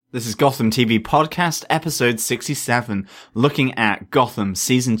This is Gotham TV Podcast, episode 67, looking at Gotham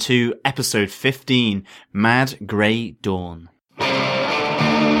Season 2, episode 15, Mad Grey Dawn.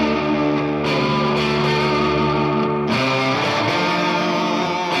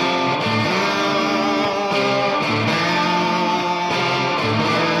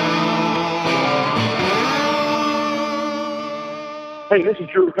 Hey, this is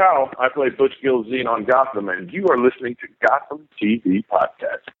Drew Powell. I play Butch Gilzine on Gotham, and you are listening to Gotham TV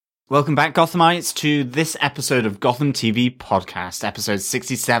Podcast. Welcome back, Gothamites, to this episode of Gotham TV Podcast, episode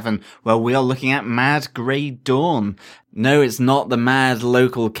 67, where we are looking at Mad Grey Dawn. No, it's not the mad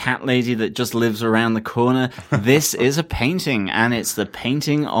local cat lady that just lives around the corner. This is a painting, and it's the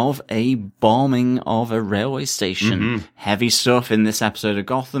painting of a bombing of a railway station. Heavy stuff in this episode of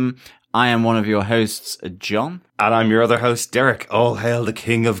Gotham. I am one of your hosts, John. And I'm your other host, Derek. All hail the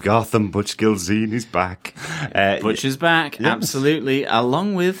king of Gotham, Butch Gilzine. He's back. Butch is back, yes. Absolutely,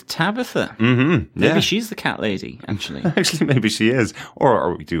 along with Tabitha. Maybe she's the cat lady, actually. Actually, maybe she is.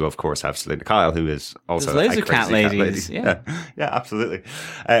 Or we do, of course, have Selena Kyle, who is also There's loads a of cat ladies. Yeah, absolutely.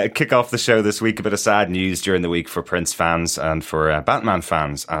 Kick off the show this week, a bit of sad news during the week for Prince fans and for Batman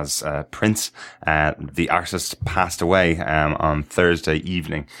fans, as Prince, the artist, passed away on Thursday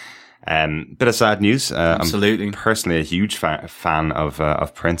evening. Bit of sad news. Absolutely. I'm personally a huge fan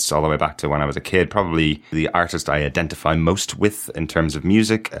of Prince all the way back to when I was a kid. Probably the artist I identify most with in terms of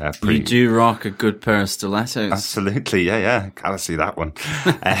music. You do rock a good pair of stilettos. Absolutely, yeah. Gotta see that one.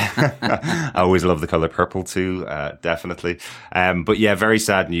 I always love the color purple too, definitely. But yeah, very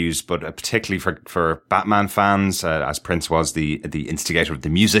sad news. But particularly for Batman fans, as Prince was the instigator of the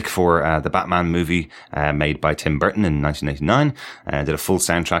music for the Batman movie made by Tim Burton in 1989. Did a full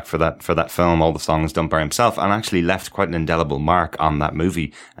soundtrack for that film, all the songs done by himself, and actually left quite an indelible mark on that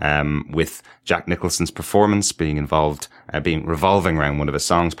movie, with Jack Nicholson's performance being revolving around one of his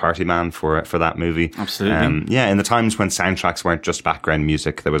songs, Party Man, for that movie. Absolutely. In the times when soundtracks weren't just background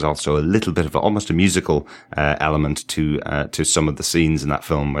music, there was also a little bit of almost a musical element to some of the scenes in that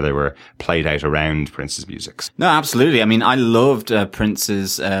film where they were played out around Prince's music. No, absolutely. I mean, I loved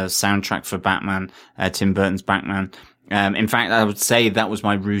Prince's soundtrack for Batman, Tim Burton's Batman. In fact, I would say that was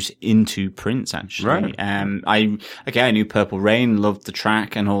my route into Prince, actually. Right. I knew Purple Rain, loved the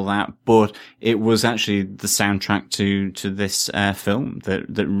track and all that, but it was actually the soundtrack to this film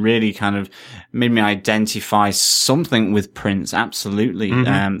that really kind of made me identify something with Prince. Absolutely.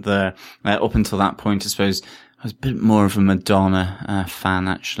 Up until that point, I suppose I was a bit more of a Madonna fan,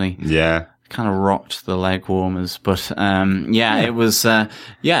 actually. Yeah. Kind of rocked the leg warmers, but it was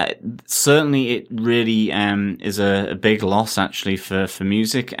certainly it really is a big loss actually for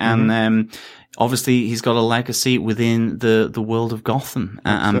music, and obviously he's got a legacy within the world of Gotham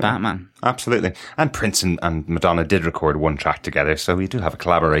and Batman. Absolutely. And Prince and Madonna did record one track together, so we do have a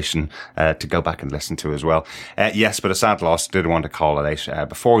collaboration to go back and listen to as well. Yes, but a sad loss. Did want to call it out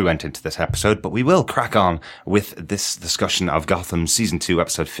before we went into this episode, but we will crack on with this discussion of Gotham Season 2,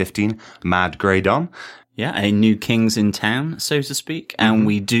 Episode 15, Mad Grey Dawn. Yeah, a new king's in town, so to speak. And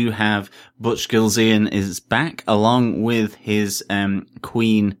we do have Butch Gilzine is back along with his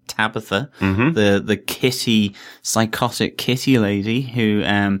queen Tabitha, the kitty, psychotic kitty lady who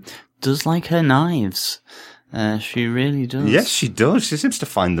does like her knives. She really does. Yes, she does. She seems to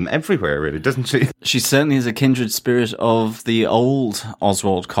find them everywhere, really, doesn't she? She certainly is a kindred spirit of the old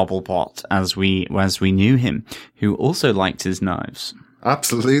Oswald Cobblepot as we knew him, who also liked his knives.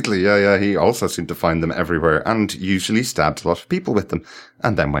 Absolutely, yeah. He also seemed to find them everywhere and usually stabbed a lot of people with them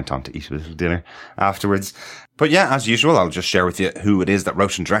and then went on to eat a little dinner afterwards. But yeah, as usual, I'll just share with you who it is that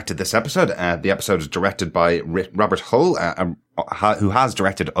wrote and directed this episode. The episode is directed by Robert Hull, who has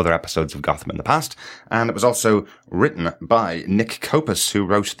directed other episodes of Gotham in the past. And it was also written by Nick Copus, who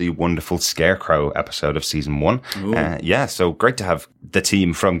wrote the wonderful Scarecrow episode of Season 1. So great to have the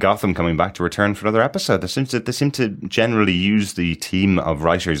team from Gotham coming back to return for another episode. They seem to generally use the team of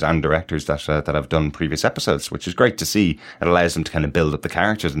writers and directors that have done previous episodes, which is great to see. It allows them to kind of build up the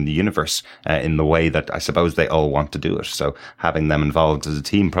characters in the universe in the way that I suppose they all want to do it. So having them involved as a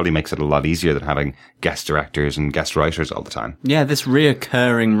team probably makes it a lot easier than having guest directors and guest writers all the time. Yeah, this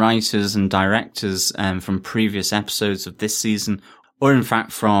reoccurring writers and directors from previous episodes of this season, or in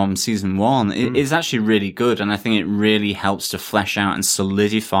fact from season 1, is actually really good, and I think it really helps to flesh out and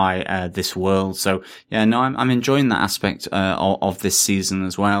solidify this world. So yeah, no, I'm enjoying that aspect of this season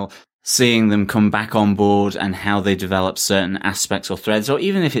as well. Seeing them come back on board and how they develop certain aspects or threads, or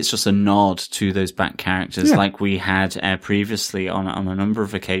even if it's just a nod to those back characters like we had previously on a number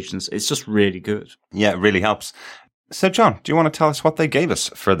of occasions. It's just really good. Yeah, it really helps. So, John, do you want to tell us what they gave us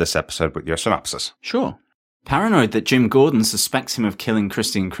for this episode with your synopsis? Sure. Paranoid that Jim Gordon suspects him of killing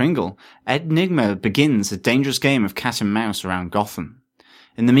Christine Kringle, Enigma begins a dangerous game of cat and mouse around Gotham.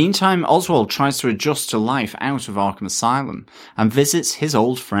 In the meantime, Oswald tries to adjust to life out of Arkham Asylum and visits his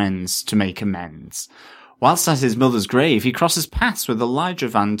old friends to make amends. Whilst at his mother's grave, he crosses paths with Elijah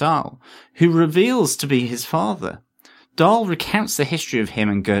Van Dahl, who reveals to be his father. Dahl recounts the history of him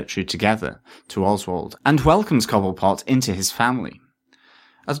and Gertrude together to Oswald and welcomes Cobblepot into his family.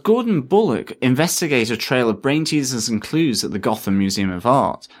 As Gordon Bullock investigates a trail of brain teasers and clues at the Gotham Museum of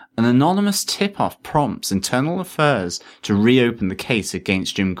Art, an anonymous tip-off prompts Internal Affairs to reopen the case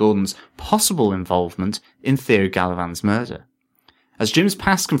against Jim Gordon's possible involvement in Theo Galavan's murder. As Jim's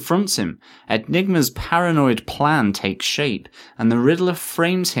past confronts him, Enigma's paranoid plan takes shape, and the Riddler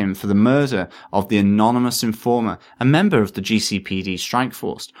frames him for the murder of the anonymous informer, a member of the GCPD strike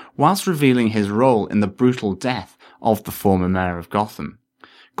force, whilst revealing his role in the brutal death of the former mayor of Gotham.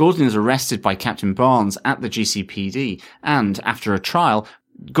 Gordon is arrested by Captain Barnes at the GCPD, and, after a trial,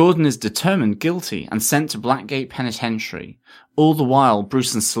 Gordon is determined guilty and sent to Blackgate Penitentiary. All the while,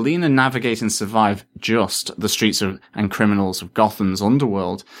 Bruce and Selina navigate and survive just the streets and criminals of Gotham's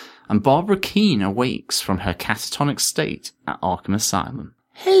underworld, and Barbara Keene awakes from her catatonic state at Arkham Asylum.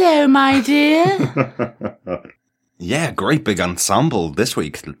 Hello, my dear. Yeah, great big ensemble this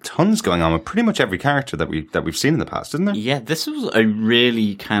week. Tons going on with pretty much every character that we've seen in the past, isn't there? Yeah, this was a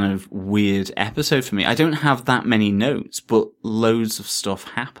really kind of weird episode for me. I don't have that many notes, but loads of stuff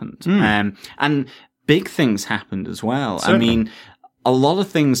happened. And big things happened as well. Certainly. I mean, a lot of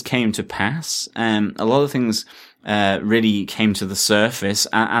things came to pass. A lot of things really came to the surface,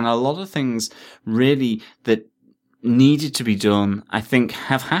 and a lot of things really that needed to be done, I think,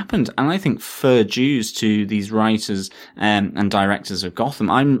 have happened. And I think fair dues to these writers and directors of Gotham.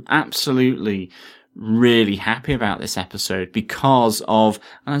 I'm absolutely really happy about this episode because of,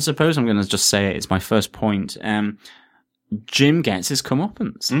 and I suppose I'm going to just say it's my first point, Jim gets his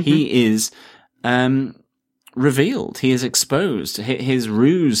comeuppance. Mm-hmm. He is revealed. He is exposed. His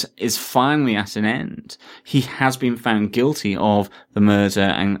ruse is finally at an end. He has been found guilty of the murder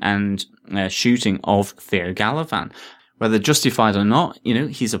and shooting of Theo Galavan. Whether justified or not,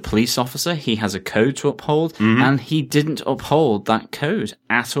 he's a police officer, he has a code to uphold, and he didn't uphold that code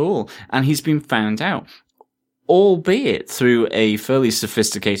at all. And he's been found out, albeit through a fairly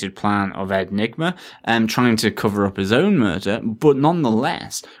sophisticated plan of Enigma, trying to cover up his own murder, but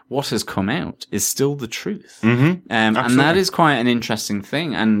nonetheless, what has come out is still the truth. And that is quite an interesting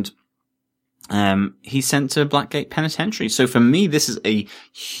thing. And he's sent to Blackgate Penitentiary. So for me, this is a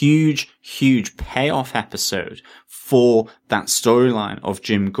huge, huge payoff episode for that storyline of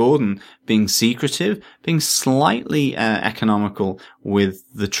Jim Gordon being secretive, being slightly economical with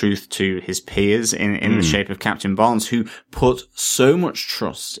the truth to his peers in the shape of Captain Barnes, who put so much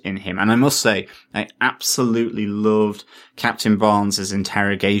trust in him. And I must say, I absolutely loved Captain Barnes'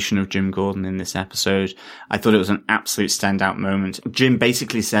 interrogation of Jim Gordon in this episode. I thought it was an absolute standout moment. Jim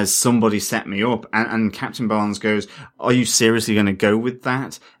basically says, somebody set me up, and Captain Barnes goes, are you seriously going to go with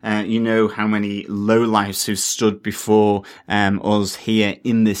that? You know how many lowlifes who stood before us here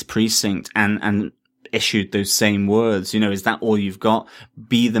in this precinct and issued those same words. Is that all you've got?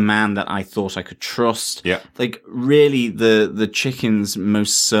 Be the man that I thought I could trust. Yeah. Like, really, the chickens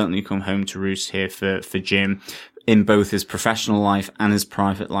most certainly come home to roost here for Jim in both his professional life and his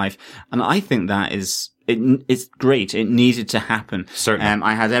private life. And I think that it's great. It needed to happen. Certainly.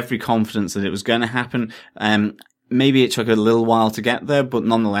 I had every confidence that it was going to happen. Maybe it took a little while to get there, but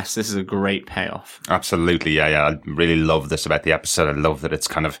nonetheless, this is a great payoff. Absolutely, yeah. I really love this about the episode. I love that it's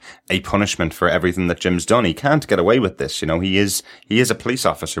kind of a punishment for everything that Jim's done. He can't get away with this. He is a police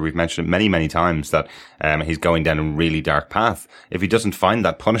officer. We've mentioned it many, many times that he's going down a really dark path. If he doesn't find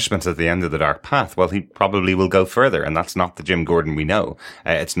that punishment at the end of the dark path, well, he probably will go further, and that's not the Jim Gordon we know.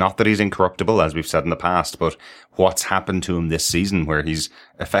 It's not that he's incorruptible, as we've said in the past, but what's happened to him this season, where he's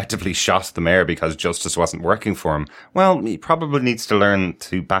effectively shot the mayor because justice wasn't working for him, well, he probably needs to learn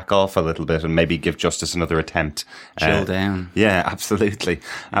to back off a little bit and maybe give justice another attempt. Chill down. Yeah, absolutely.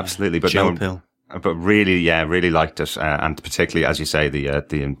 But chill pill. But really, really liked it. And particularly, as you say,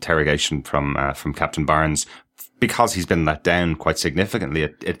 the interrogation from Captain Barnes, because he's been let down quite significantly,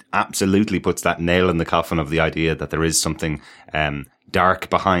 it absolutely puts that nail in the coffin of the idea that there is something, dark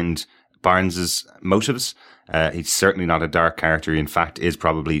behind Barnes's motives. He's certainly not a dark character. He, in fact, is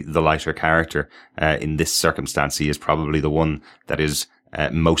probably the lighter character. In this circumstance, he is probably the one that is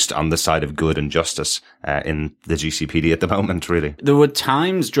most on the side of good and justice in the GCPD at the moment, really. There were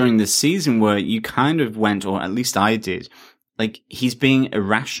times during this season where you kind of went, or at least I did, like, he's being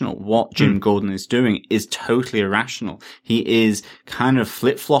irrational. What Jim Gordon is doing is totally irrational. He is kind of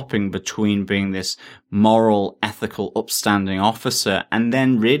flip-flopping between being this moral, ethical, upstanding officer, and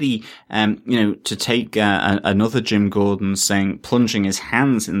then really, to take another Jim Gordon saying, plunging his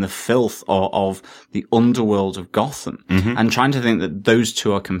hands in the filth of the underworld of Gotham, and trying to think that those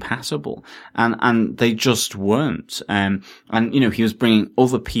two are compatible, and they just weren't. And he was bringing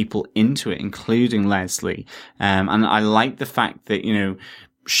other people into it, including Leslie, and I like the fact that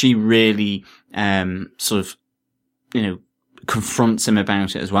she really confronts him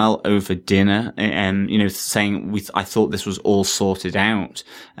about it as well over dinner, and saying, I thought this was all sorted out.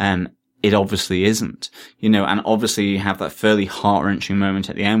 It obviously isn't, and obviously you have that fairly heart-wrenching moment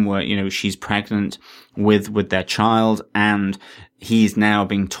at the end where, she's pregnant with their child, and he's now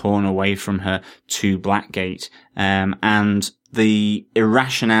being torn away from her to Blackgate, and the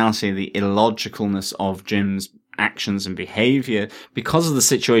irrationality, the illogicalness of Jim's actions and behavior because of the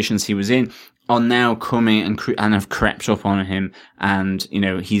situations he was in are now coming and have crept up on him, and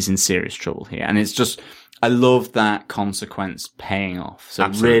he's in serious trouble here. And it's just, I love that consequence paying off. So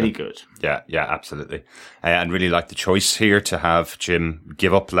absolutely. Really good. Yeah, absolutely. And really like the choice here to have Jim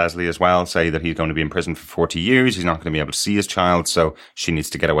give up Leslie as well, say that he's going to be in prison for 40 years. He's not going to be able to see his child, so she needs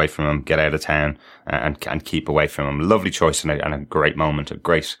to get away from him, get out of town, and keep away from him. Lovely choice and a great moment, a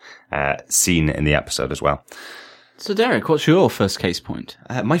great scene in the episode as well. So Derek, what's your first case point?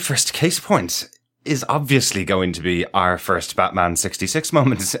 My first case point is obviously going to be our first Batman 66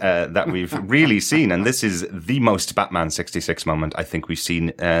 moment that we've really seen. And this is the most Batman 66 moment I think we've seen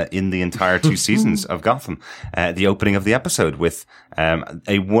in the entire 2 seasons of Gotham. The opening of the episode with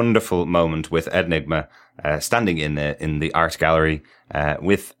a wonderful moment with Enigma standing in the art gallery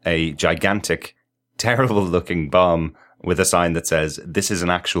with a gigantic, terrible-looking bomb with a sign that says, "This is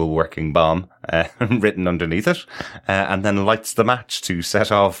an actual working bomb," written underneath it, and then lights the match to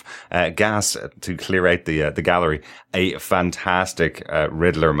set off gas to clear out the gallery. A fantastic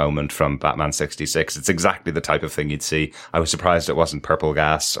Riddler moment from Batman 66. It's exactly the type of thing you'd see. I was surprised it wasn't purple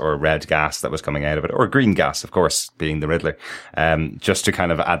gas or red gas that was coming out of it, or green gas, of course, being the Riddler, just to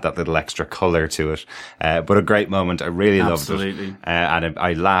kind of add that little extra colour to it. But a great moment. I really loved it. And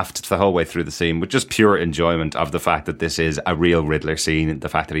I laughed the whole way through the scene with just pure enjoyment of the fact that this is a real Riddler scene. The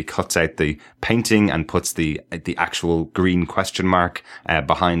fact that he cuts out the painting and puts the actual green question mark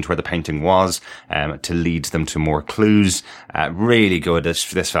behind where the painting was to lead them to more clues. Really good.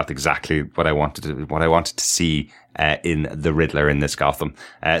 This felt exactly what I wanted to see in the Riddler in this Gotham.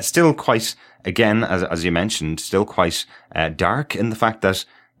 Still quite, again, as you mentioned, still quite dark in the fact that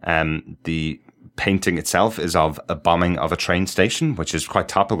the painting itself is of a bombing of a train station, which is quite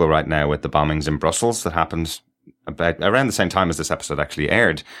topical right now with the bombings in Brussels that happened about around the same time as this episode actually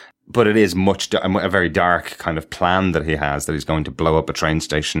aired. But it is a very dark kind of plan that he has, that he's going to blow up a train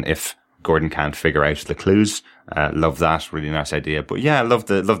station if Gordon can't figure out the clues. Love that. Really nice idea. But yeah, love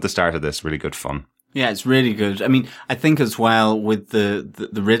the start of this. Really good fun. Yeah, it's really good. I mean, I think as well with the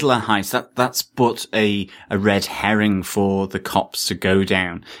Riddler heist, that's but a red herring for the cops to go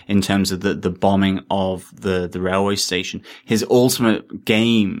down in terms of the bombing of the railway station. His ultimate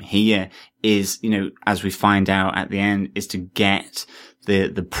game here is, as we find out at the end, is to get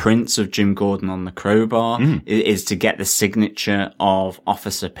the prints of Jim Gordon on the crowbar, is to get the signature of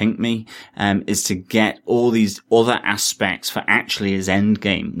Officer Pinkney, is to get all these other aspects for actually his end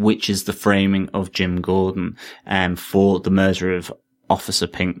game, which is the framing of Jim Gordon, for the murder of Officer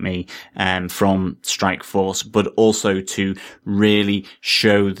Pinkney, from Strike Force, but also to really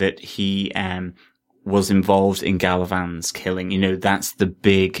show that he, was involved in Galavan's killing. That's the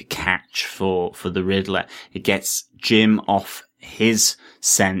big catch for the Riddler. It gets Jim off his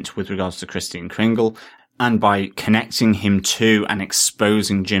scent with regards to Christine Kringle, and by connecting him to and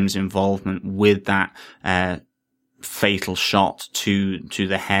exposing Jim's involvement with that fatal shot to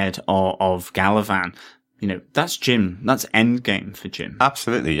the head of Galavan, that's Jim. That's endgame for Jim.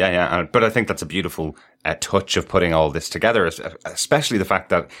 Absolutely, yeah. But I think that's a beautiful touch of putting all this together, especially the fact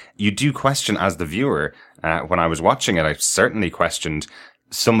that you do question as the viewer. When I was watching it, I certainly questioned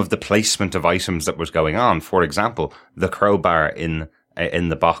some of the placement of items that was going on. For example, the crowbar in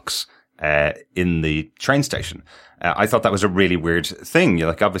the box in the train station. I thought that was a really weird thing.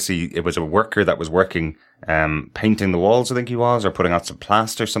 Obviously, it was a worker that was working, painting the walls, I think he was, or putting out some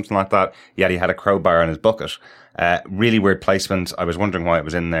plaster, something like that. Yet he had a crowbar in his bucket. Really weird placement. I was wondering why it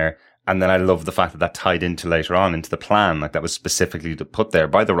was in there. And then I love the fact that tied into later on into the plan, that was specifically put there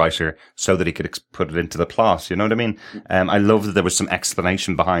by the writer so that he could put it into the plot. You know what I mean? I love that there was some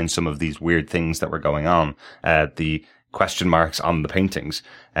explanation behind some of these weird things that were going on. The question marks on the paintings.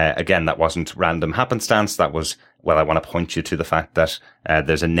 Again, that wasn't random happenstance. That was, well, I want to point you to the fact that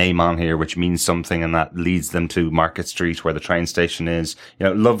there's a name on here which means something, and that leads them to Market Street where the train station is. You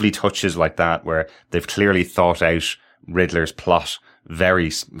know, lovely touches like that where they've clearly thought out Riddler's plot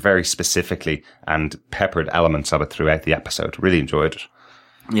very, very specifically and peppered elements of it throughout the episode. Really enjoyed it.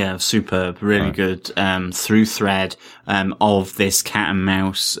 Yeah, superb. Really good through thread of this cat and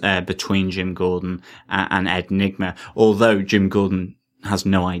mouse between Jim Gordon and Ed Nigma. Although Jim Gordon has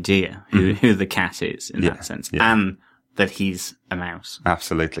no idea who the cat is in that sense, and that he's a mouse.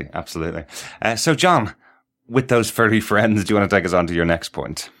 Absolutely, absolutely. So, John, with those furry friends, do you want to take us on to your next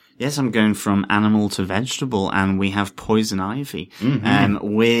point? Yes, I'm going from animal to vegetable, and we have Poison Ivy.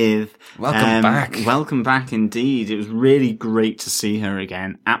 With welcome back. Welcome back, indeed. It was really great to see her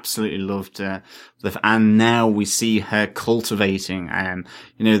again. Absolutely loved her. And now we see her cultivating,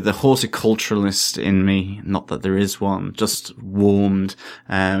 the horticulturalist in me, not that there is one, just warmed,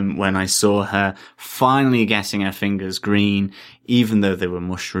 when I saw her finally getting her fingers green, even though they were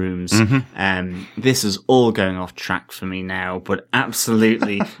mushrooms. This is all going off track for me now, but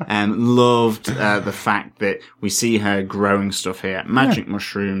absolutely, loved, the fact that we see her growing stuff here. Magic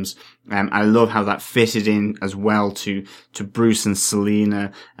mushrooms. I love how that fitted in as well to Bruce and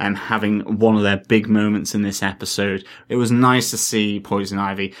Selina, having one of their big moments in this episode. It was nice to see Poison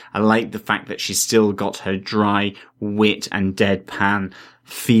Ivy. I like the fact that she still got her dry wit and deadpan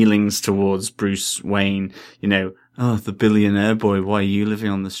feelings towards Bruce Wayne, oh, the billionaire boy, why are you living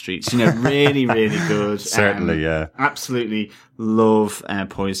on the streets? Really, really good. Certainly, yeah. Absolutely love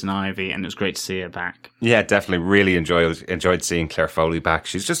Poison Ivy, and it was great to see her back. Yeah, definitely. Really enjoyed seeing Claire Foley back.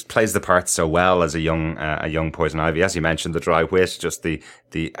 She just plays the part so well as a young Poison Ivy. As you mentioned, the dry wit, just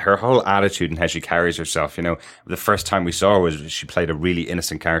her whole attitude and how she carries herself. The first time we saw her was she played a really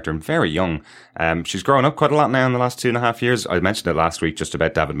innocent character and very young. She's grown up quite a lot now in the last 2.5 years. I mentioned it last week just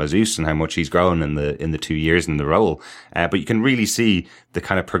about David Mazouz and how much he's grown in the 2 years in the role. But you can really see the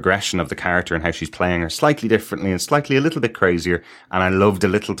kind of progression of the character and how she's playing her slightly differently and slightly a little bit crazier. And I loved a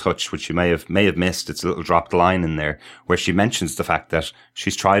little touch, which you may have missed. It's a little dropped line in there where she mentions the fact that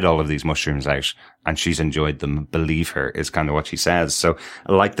she's tried all of these mushrooms out and she's enjoyed them. Believe her is kind of what she says. So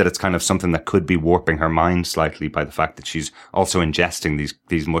I like that it's kind of something that could be warping her mind slightly by the fact that she's also ingesting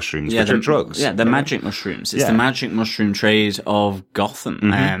these mushrooms, which are drugs. Yeah, the magic mushrooms. It's the magic mushroom trade of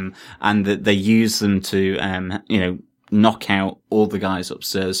Gotham. And that they use them to, knock out all the guys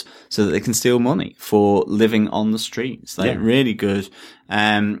upstairs so that they can steal money for living on the streets. Really good.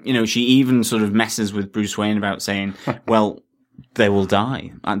 She even sort of messes with Bruce Wayne about saying, well, they will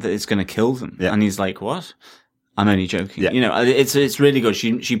die and it's going to kill them. And he's like, what? I'm only joking. It's really good.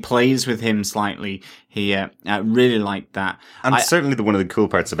 She plays with him slightly here. I really like that. And certainly one of the cool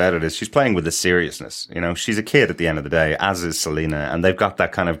parts about it is she's playing with the seriousness. She's a kid at the end of the day, as is Selina, and they've got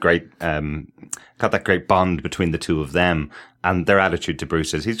that kind of great bond between the two of them. And their attitude to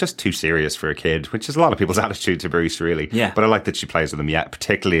Bruce is he's just too serious for a kid, which is a lot of people's attitude to Bruce, really. Yeah. But I like that she plays with him,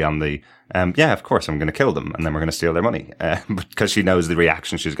 particularly on the, of course, I'm going to kill them and then we're going to steal their money. Because she knows the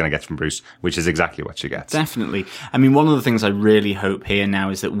reaction she's going to get from Bruce, which is exactly what she gets. Definitely. I mean, one of the things I really hope here now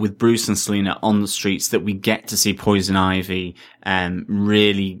is that with Bruce and Selina on the streets, that we get to see Poison Ivy,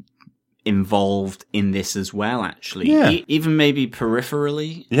 really involved in this as well, actually. Even maybe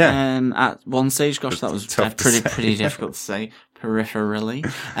peripherally. At one stage, gosh, that was pretty difficult to say, peripherally.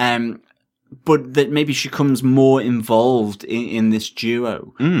 But that maybe she comes more involved in this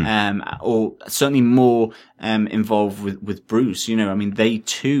duo, or certainly more involved with Bruce. They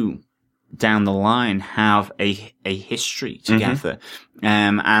too down the line have a history together,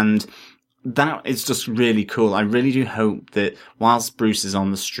 and that is just really cool. I really do hope that whilst Bruce is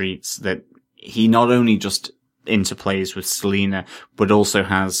on the streets, that he not only just interplays with Selina, but also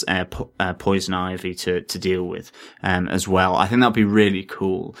has Poison Ivy to deal with as well. I think that'd be really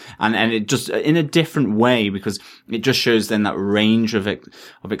cool, and it just in a different way, because it just shows then that range of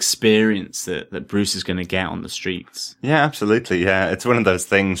experience that Bruce is going to get on the streets. Yeah, absolutely. Yeah, it's one of those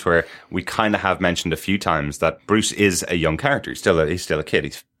things where we kind of have mentioned a few times that Bruce is a young character. He's still a kid.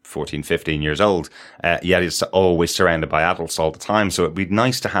 He's 14, 15 years old, yet he's always surrounded by adults all the time. So it'd be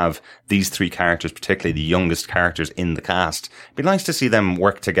nice to have these three characters, particularly the youngest characters in the cast. It'd be nice to see them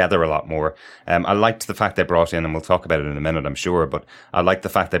work together a lot more. I liked the fact they brought in, and we'll talk about it in a minute, I'm sure, but I liked the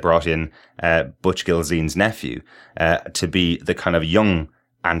fact they brought in Butch Gilzean's nephew to be the kind of young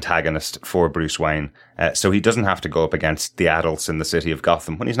antagonist for Bruce Wayne, so he doesn't have to go up against the adults in the city of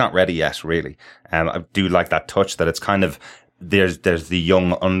Gotham when he's not ready yet, really. I do like that touch that it's kind of there's the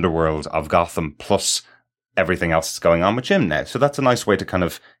young underworld of Gotham plus everything else that's going on with Jim now. So that's a nice way to kind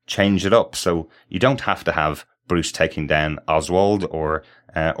of change it up. So you don't have to have Bruce taking down Oswald or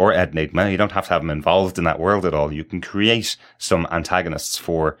Enigma. You don't have to have him involved in that world at all. You can create some antagonists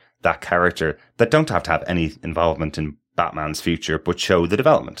for that character that don't have to have any involvement in Batman's future, but show the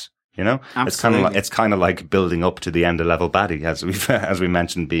development. You know, Absolutely. it's kind of like building up to the end of level baddie, as we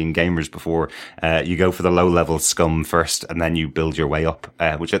mentioned, being gamers before. You go for the low level scum first, and then you build your way up,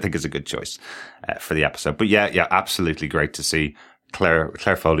 which I think is a good choice for the episode. But yeah, absolutely great to see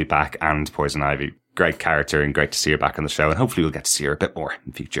Claire Foley back and Poison Ivy. Great character and great to see her back on the show, and hopefully we'll get to see her a bit more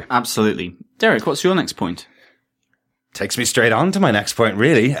in the future. Absolutely, Derek. What's your next point? Takes me straight on to my next point,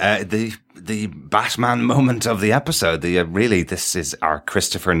 really. The Batman moment of the episode. Really, this is our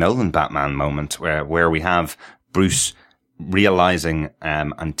Christopher Nolan Batman moment where we have Bruce realizing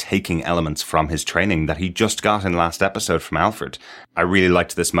and taking elements from his training that he just got in last episode from Alfred. I really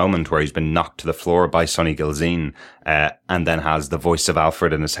liked this moment where he's been knocked to the floor by Sonny Gilzean, and then has the voice of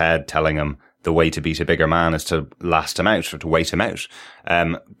Alfred in his head telling him the way to beat a bigger man is to last him out or to wait him out.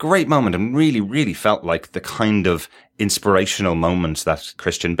 Great moment, and really, really felt like the kind of inspirational moment that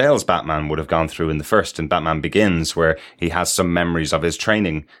Christian Bale's Batman would have gone through in the first, in Batman Begins, where he has some memories of his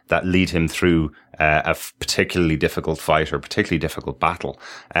training that lead him through a particularly difficult fight or particularly difficult battle.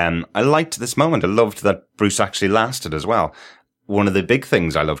 I liked this moment. I loved that Bruce actually lasted as well. One of the big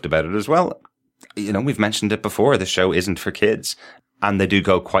things I loved about it as well, you know, we've mentioned it before, the show isn't for kids. And they do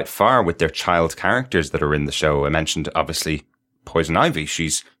go quite far with their child characters that are in the show. I mentioned, obviously, Poison Ivy.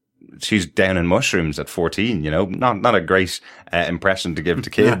 She's down in mushrooms at 14, you know, not a great impression to give to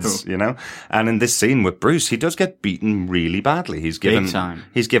kids, no. You know. And in this scene with Bruce, he does get beaten really badly. He's given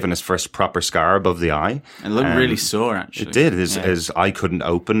his first proper scar above the eye. It looked really sore, actually. It did. His eye couldn't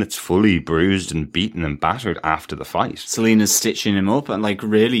open. It's fully bruised and beaten and battered after the fight. Selina's stitching him up and like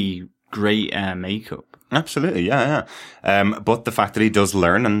really great makeup. Absolutely, yeah. But the fact that he does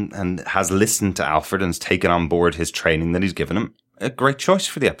learn and has listened to Alfred and has taken on board his training that he's given him, a great choice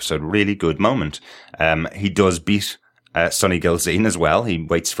for the episode. Really good moment. He does beat Sonny Gilzean as well. He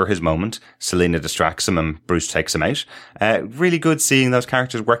waits for his moment. Selina distracts him and Bruce takes him out. Really good seeing those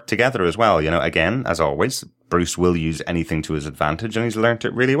characters work together as well. You know, again, as always, Bruce will use anything to his advantage, and he's learnt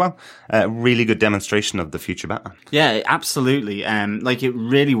it really well. Really good demonstration of the future Batman. Yeah, absolutely. Like it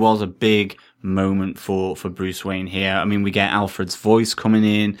really was a big moment for Bruce Wayne here. I mean, we get Alfred's voice coming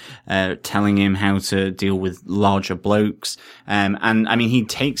in, telling him how to deal with larger blokes. And I mean, he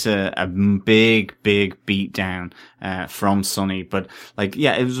takes a big beat down, from Sonny. But like,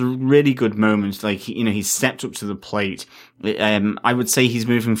 yeah, it was a really good moment. Like, he stepped up to the plate. I would say he's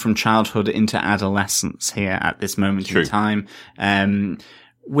moving from childhood into adolescence here at this moment in time.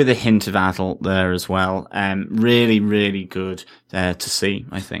 With a hint of adult there as well. Really, really good, to see,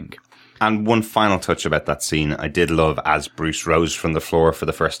 I think. And one final touch about that scene, I did love as Bruce rose from the floor for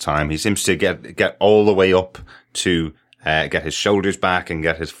the first time. He seems to get all the way up to get his shoulders back and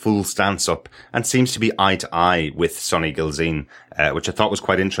get his full stance up, and seems to be eye to eye with Sonny Gilzean, which I thought was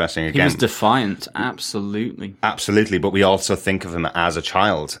quite interesting. Again, he was defiant, absolutely. Absolutely, but we also think of him as a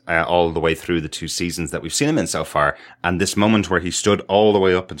child all the way through the 2 seasons that we've seen him in so far. And this moment where he stood all the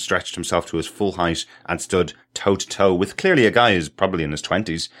way up and stretched himself to his full height and stood toe to toe with clearly a guy who's probably in his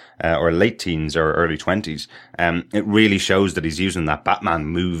 20s or late teens or early 20s. It really shows that he's using that Batman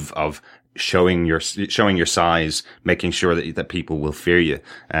move of showing your size, making sure that people will fear you.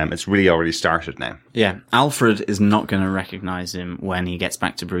 It's really already started now. Yeah, Alfred is not going to recognize him when he gets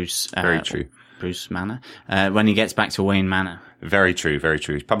back to Bruce. Very true. Bruce Manor. When he gets back to Wayne Manor. Very true, very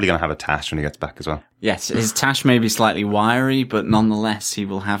true. He's probably going to have a tash when he gets back as well. Yes, his tash may be slightly wiry, but nonetheless, he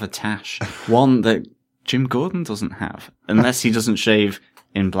will have a tash. One that Jim Gordon doesn't have, unless he doesn't shave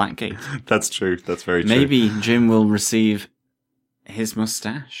in Blackgate. That's true. That's very true. Maybe Jim will receive his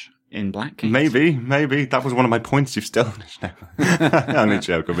mustache in Blackgate. Maybe. That was one of my points. You've stolen it now. I'm only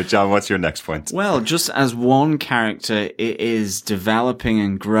joking. But John, what's your next point? Well, just as one character is developing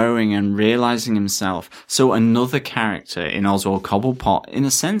and growing and realizing himself, so another character in Oswald Cobblepot, in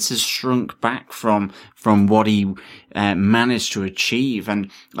a sense, is shrunk back from what he managed to achieve. And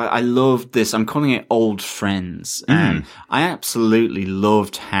I loved this. I'm calling it Old Friends. I absolutely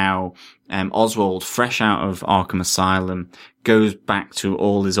loved how Oswald, fresh out of Arkham Asylum, goes back to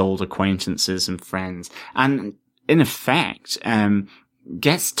all his old acquaintances and friends, and in effect,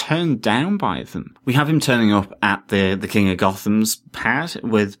 gets turned down by them. We have him turning up at the King of Gotham's pad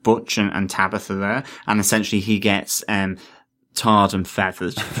with Butch and Tabitha there, and essentially he gets tarred and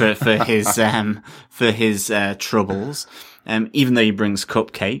feathered for his troubles. Even though he brings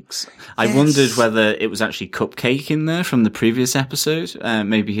cupcakes. I wondered whether it was actually Cupcake in there from the previous episode.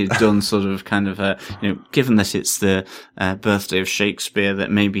 Maybe he'd done sort of kind of given that it's the birthday of Shakespeare, that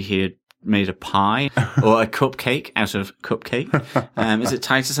maybe he had made a pie or a cupcake out of cupcake. Is it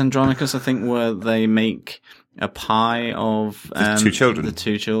Titus Andronicus, I think, where they make a pie of the two children. The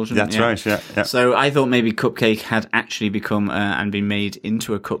two children. That's right, yeah. So I thought maybe cupcake had actually become and been made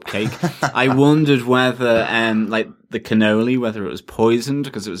into a cupcake. I wondered whether, like the cannoli, whether it was poisoned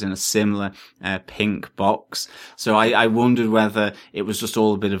because it was in a similar pink box. So I wondered whether it was just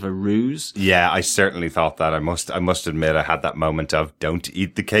all a bit of a ruse. Yeah, I certainly thought that. I must admit, I had that moment of don't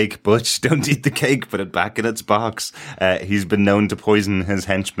eat the cake, Butch. Don't eat the cake. Put it back in its box. He's been known to poison his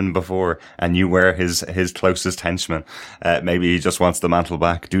henchmen before, and you were his closest henchman. Maybe he just wants the mantle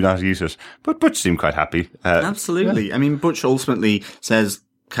back. Do not eat it. But Butch seemed quite happy. Absolutely. Yeah. I mean, Butch ultimately says,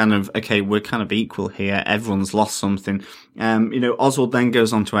 kind of, okay, we're kind of equal here. Everyone's lost something. Oswald then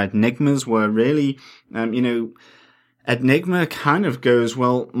goes on to Enigmas, where really, Enigma kind of goes,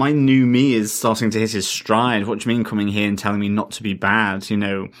 well, my new me is starting to hit his stride. What do you mean coming here and telling me not to be bad?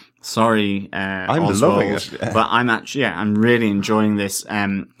 Sorry, I'm Oswald, loving it. but I'm really enjoying this.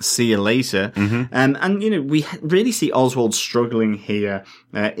 See you later. Mm-hmm. We really see Oswald struggling here,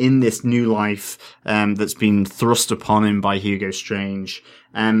 in this new life, that's been thrust upon him by Hugo Strange.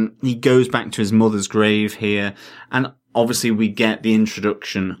 He goes back to his mother's grave here, and obviously we get the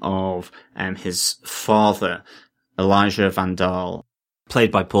introduction of, his father, Elijah Vandal,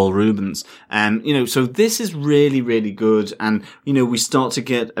 played by Paul Rubens. So this is really, really good. And, we start to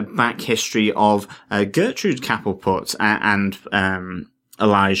get a back history of Gertrude Kappelput and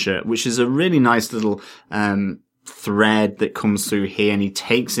Elijah, which is a really nice little thread that comes through here. And he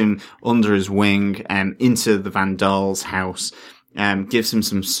takes him under his wing into the Vandal's house, gives him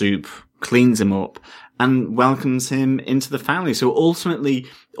some soup, cleans him up, and welcomes him into the family. So ultimately,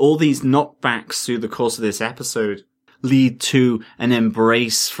 all these knockbacks through the course of this episode lead to an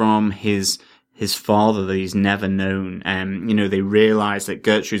embrace from his father that he's never known. They realize that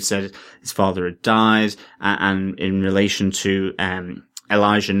Gertrude said his father had died, and in relation to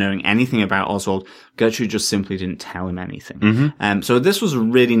Elijah knowing anything about Oswald, Gertrude just simply didn't tell him anything. Mm-hmm. So this was a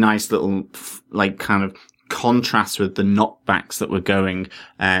really nice little, kind of contrast with the knockbacks that were going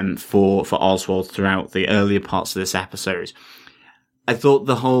for Oswald throughout the earlier parts of this episode. I thought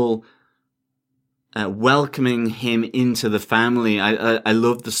the whole welcoming him into the family, I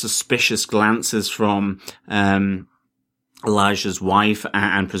love the suspicious glances from Elijah's wife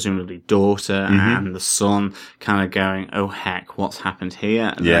and presumably daughter and the son, kind of going, oh heck, what's happened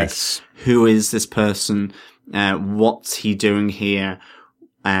here? Yes. Like, who is this person? What's he doing here?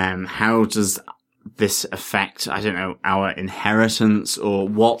 How does this affect, I don't know, our inheritance, or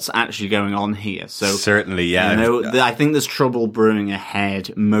what's actually going on here? So certainly, yeah. I think there's trouble brewing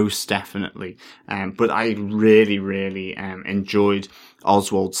ahead, most definitely. But I really, really enjoyed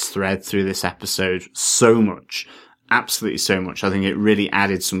Oswald's thread through this episode so much. Absolutely so much. I think it really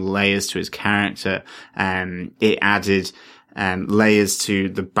added some layers to his character. It added layers to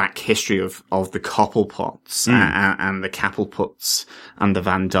the back history of the Koppelpots and the Kappelputs and the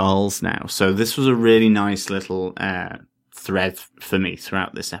Vandals now. So this was a really nice little thread for me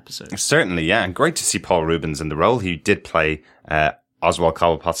throughout this episode. Certainly, yeah. And great to see Paul Rubens in the role. He did play Oswald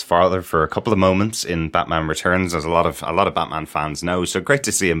Cobblepot's father for a couple of moments in Batman Returns, as a lot of Batman fans know. So great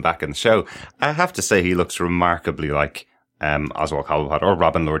to see him back in the show. I have to say he looks remarkably like Oswald Cobblepot or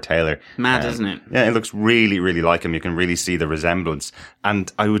Robin Lord Taylor. Mad, isn't it? Yeah, it looks really, really like him. You can really see the resemblance.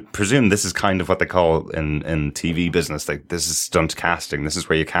 And I would presume this is kind of what they call in TV business, like this is stunt casting. This is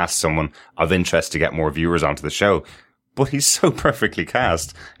where you cast someone of interest to get more viewers onto the show. But he's so perfectly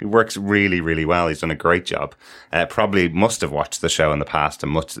cast. He works really, really well. He's done a great job. Probably must have watched the show in the past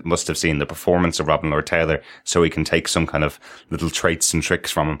and must have seen the performance of Robin Lord Taylor, so he can take some kind of little traits and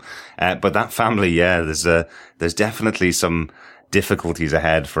tricks from him. But that family, yeah, there's definitely some difficulties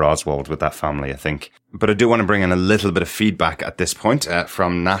ahead for Oswald with that family, I think. But I do want to bring in a little bit of feedback at this point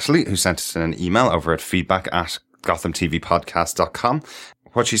from Natalie, who sent us an email over at feedback@gothamtvpodcast.com.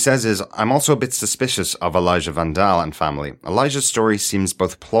 What she says is, I'm also a bit suspicious of Elijah Vandal and family. Elijah's story seems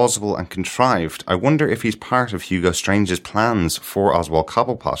both plausible and contrived. I wonder if he's part of Hugo Strange's plans for Oswald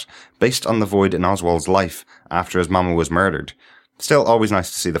Cobblepot, based on the void in Oswald's life after his mama was murdered. Still, always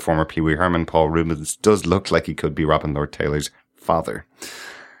nice to see the former Pee Wee Herman. Paul Rubens does look like he could be Robin Lord Taylor's father.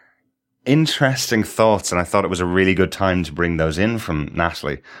 Interesting thoughts, and I thought it was a really good time to bring those in from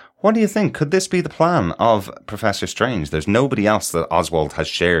Natalie. What do you think? Could this be the plan of Professor Strange? There's nobody else that Oswald has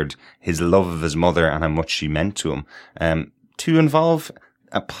shared his love of his mother and how much she meant to him. To involve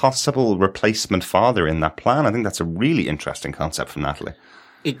a possible replacement father in that plan, I think that's a really interesting concept from Natalie.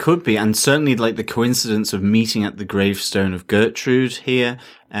 It could be, and certainly like the coincidence of meeting at the gravestone of Gertrude here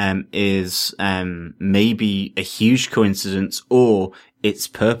is maybe a huge coincidence, or it's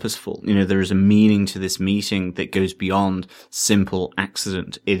purposeful. You know, there is a meaning to this meeting that goes beyond simple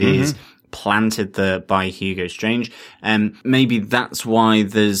accident. It is planted there by Hugo Strange. Maybe that's why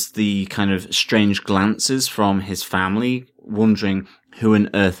there's the kind of strange glances from his family, wondering who on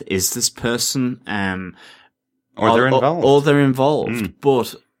earth is this person? Or they're involved. Or they're involved.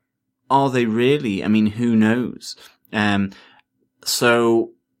 But are they really? I mean, who knows?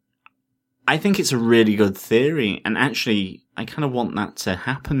 So I think it's a really good theory. And actually, I kind of want that to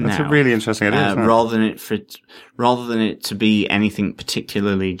happen That's now. a really interesting idea, rather than it to be anything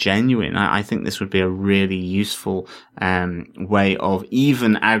particularly genuine. I think this would be a really useful way of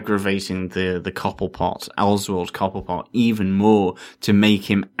even aggravating the Cobblepot, Oswald Cobblepot, even more, to make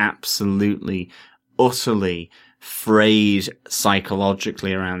him absolutely, utterly frayed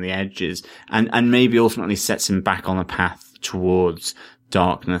psychologically around the edges, and maybe ultimately sets him back on a path towards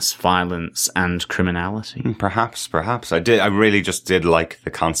darkness, violence, and criminality. Perhaps. I really just did like the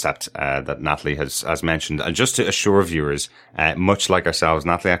concept that Natalie has mentioned. And just to assure viewers, much like ourselves,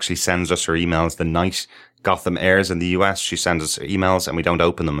 Natalie actually sends us her emails the night Gotham airs in the US. She sends us emails and we don't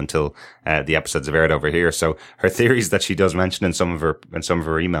open them until the episodes have aired over here. So her theories that she does mention in some of her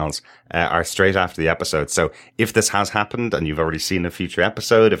emails are straight after the episode. So if this has happened and you've already seen a future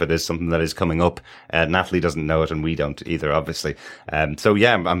episode, if it is something that is coming up, Natalie doesn't know it and we don't either, obviously. So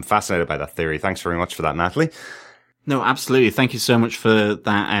yeah, I'm fascinated by that theory. Thanks very much for that, Natalie. No, absolutely. Thank you so much for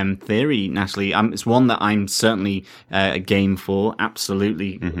that theory, Natalie. It's one that I'm certainly game for.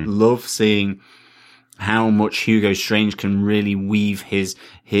 Absolutely love seeing how much Hugo Strange can really weave his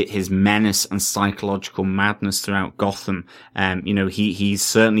menace and psychological madness throughout Gotham. You know, he's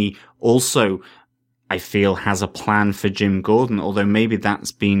certainly also, I feel, has a plan for Jim Gordon, although maybe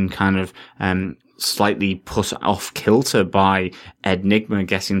that's been kind of slightly put off kilter by Ed Nigma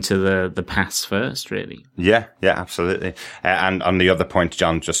getting to the pass first, really. Yeah, absolutely. And on the other point,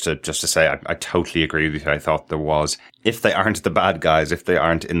 John, just to say, I totally agree with you. I thought there was, if they aren't the bad guys, if they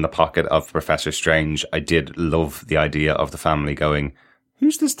aren't in the pocket of Professor Strange, I did love the idea of the family going,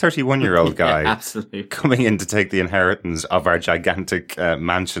 who's this 31-year-old guy absolutely coming in to take the inheritance of our gigantic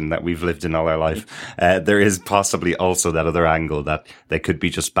mansion that we've lived in all our life? There is possibly also that other angle that they could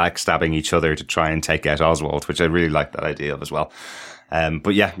be just backstabbing each other to try and take out Oswald, which I really like that idea of as well.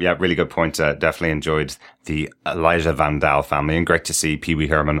 But yeah, really good point. Definitely enjoyed the Elijah Van Dahl family, and great to see Pee Wee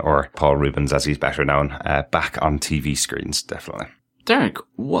Herman, or Paul Rubens as he's better known, back on TV screens, definitely. Derek,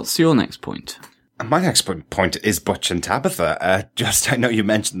 what's your next point? My next point is Butch and Tabitha. I know you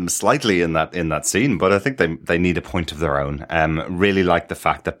mentioned them slightly in that scene, but I think they need a point of their own. Really like the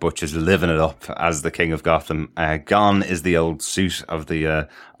fact that Butch is living it up as the king of Gotham. Gone is the old suit of the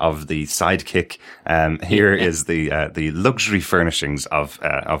sidekick. Here is the luxury furnishings of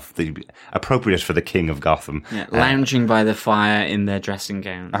the appropriate for the king of Gotham. Yeah, lounging by the fire in their dressing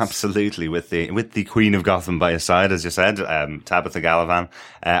gowns. Absolutely, with the queen of Gotham by his side, as you said, Tabitha Gallivan.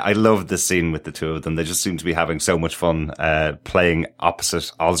 I loved this scene with the two of them. They just seem to be having so much fun playing opposite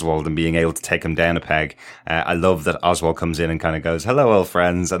Oswald and being able to take him down a peg. I love that Oswald comes in and kind of goes, "Hello, old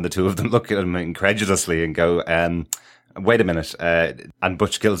friends," and the two of them look at him incredulously and go, wait a minute. And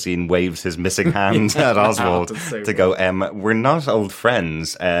Butch Gilzean waves his missing hand at Oswald to go, we're not old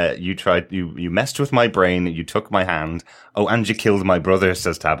friends. You messed with my brain. You took my hand. Oh, and you killed my brother,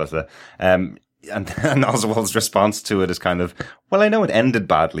 says Tabitha. And Oswald's response to it is kind of, well, I know it ended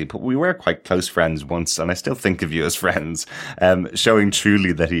badly, but we were quite close friends once, and I still think of you as friends, showing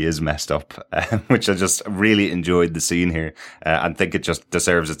truly that he is messed up, which I just really enjoyed the scene here, and think it just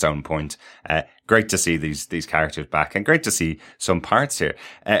deserves its own point. Great to see these characters back, and great to see some parts here.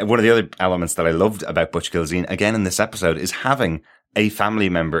 One of the other elements that I loved about Butch Gilzean, again in this episode, is having a family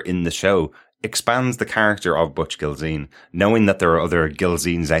member in the show expands the character of Butch Gilzean. Knowing that there are other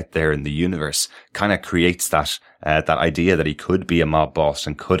Gilzeans out there in the universe kind of creates that idea that he could be a mob boss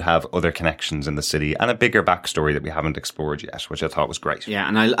and could have other connections in the city and a bigger backstory that we haven't explored yet, which I thought was great. Yeah,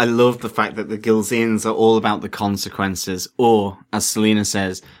 and I love the fact that the Gilzeans are all about the consequences, or, as Selena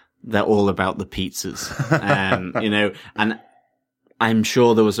says, they're all about the pizzas. You know, and I'm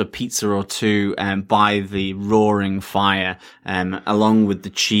sure there was a pizza or two by the roaring fire, along with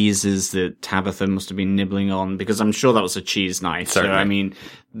the cheeses that Tabitha must have been nibbling on, because I'm sure that was a cheese knife. Certainly. So, I mean,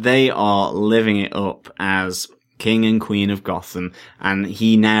 they are living it up as king and queen of Gotham, and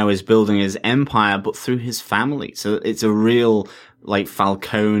he now is building his empire, but through his family. So it's a real, like,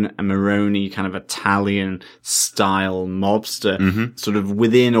 Falcone and Maroni kind of Italian style mobster, sort of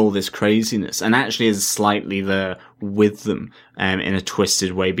within all this craziness, and actually is slightly the with them in a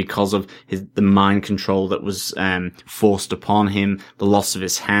twisted way because of the mind control that was forced upon him, the loss of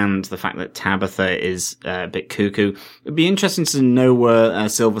his hand, the fact that Tabitha is a bit cuckoo. It'd be interesting to know where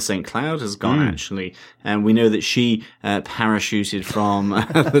Silver St. Cloud has gone, actually. And we know that she parachuted from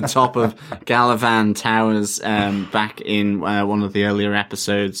the top of Galavan Towers back in one of the earlier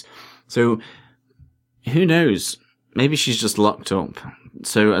episodes. So who knows? Maybe she's just locked up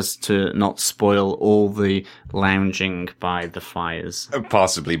so as to not spoil all the lounging by the fires.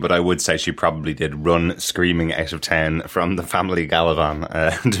 Possibly, but I would say she probably did run screaming out of town from the family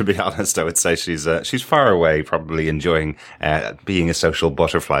Galavan. To be honest, I would say she's far away, probably enjoying being a social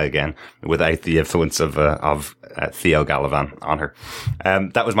butterfly again without the influence of Theo Galavan on her.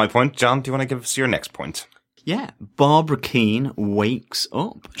 That was my point. John, do you want to give us your next point? Yeah, Barbara Keane wakes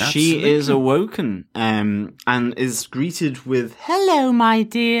up. Absolutely. She is awoken and is greeted with, "Hello, my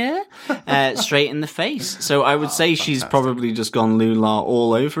dear," straight in the face. So I would say she's probably just gone Lula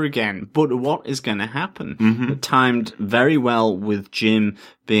all over again. But what is going to happen? Mm-hmm. Timed very well with Jim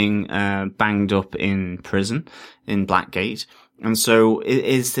being banged up in prison in Blackgate. And so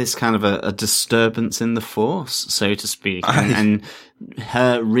is this kind of a disturbance in the force, so to speak? And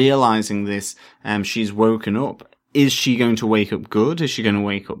her realizing this, she's woken up. Is she going to wake up good? Is she going to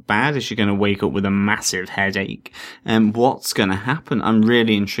wake up bad? Is she going to wake up with a massive headache? What's going to happen? I'm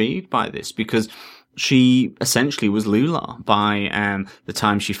really intrigued by this because she essentially was Lula by the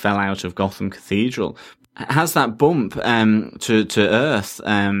time she fell out of Gotham Cathedral. Has that bump to Earth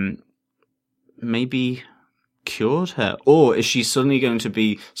maybe cured her, or is she suddenly going to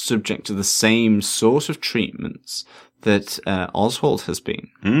be subject to the same sort of treatments that Oswald has been?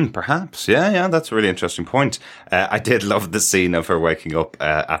 Perhaps. Yeah, that's a really interesting point. I did love the scene of her waking up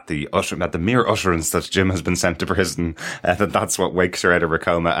at the mere utterance that Jim has been sent to prison, that's what wakes her out of her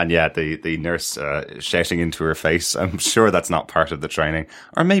coma, and the nurse shouting into her face. I'm sure that's not part of the training,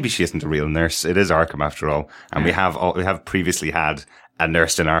 or maybe she isn't a real nurse. It is Arkham after all, and we have previously had a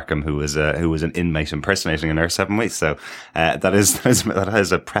nurse in Arkham who was an inmate impersonating a nurse, haven't we? So that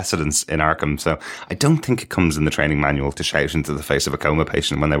is a precedence in Arkham. So I don't think it comes in the training manual to shout into the face of a coma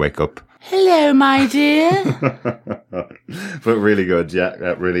patient when they wake up. "Hello, my dear." But really good,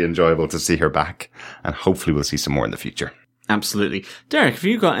 really enjoyable to see her back, and hopefully we'll see some more in the future. Absolutely. Derek, have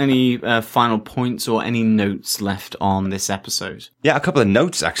you got any final points or any notes left on this episode? Yeah, a couple of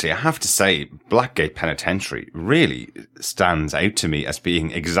notes, actually. I have to say, Blackgate Penitentiary really stands out to me as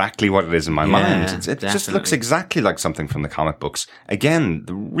being exactly what it is in my mind. It just looks exactly like something from the comic books. Again,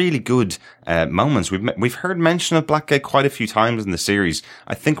 the really good moments. We've heard mention of Blackgate quite a few times in the series.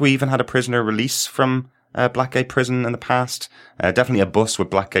 I think we even had a prisoner release from Blackgate Prison in the past. Definitely a bus with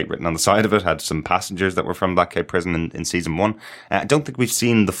Blackgate written on the side of it. Had some passengers that were from Blackgate Prison in season 1. I don't think we've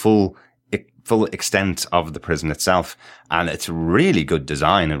seen the full extent of the prison itself. And it's really good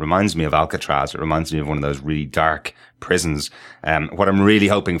design. It reminds me of Alcatraz. It reminds me of one of those really dark prisons. What I'm really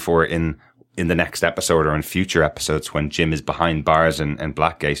hoping for in the next episode or in future episodes when Jim is behind bars in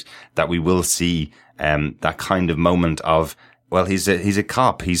Blackgate, that we will see that kind of moment of, well, he's a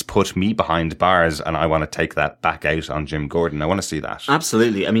cop. He's put me behind bars, and I want to take that back out on Jim Gordon. I want to see that.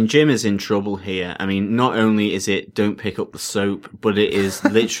 Absolutely. I mean, Jim is in trouble here. I mean, not only is it don't pick up the soap, but it is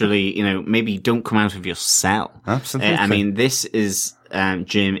literally, maybe don't come out of your cell. Absolutely. I mean, this is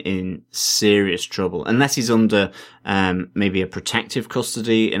Jim in serious trouble, unless he's under maybe a protective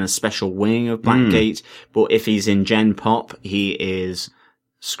custody in a special wing of Blackgate. But if he's in Gen Pop, he is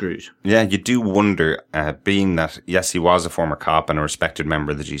screwed. Yeah, you do wonder, being that, yes, he was a former cop and a respected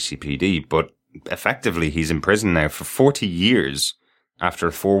member of the GCPD, but effectively he's in prison now for 40 years after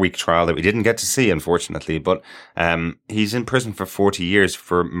a 4-week trial that we didn't get to see, unfortunately, but he's in prison for 40 years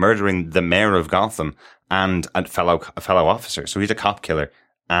for murdering the mayor of Gotham and a fellow officer. So he's a cop killer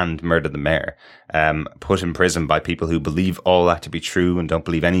and murdered the mayor, put in prison by people who believe all that to be true and don't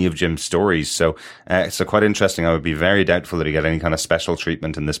believe any of Jim's stories. So quite interesting. I would be very doubtful that he get any kind of special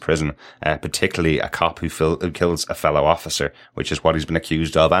treatment in this prison, particularly a cop who kills a fellow officer, which is what he's been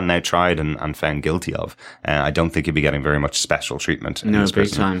accused of and now tried and found guilty of. I don't think he'd be getting very much special treatment in this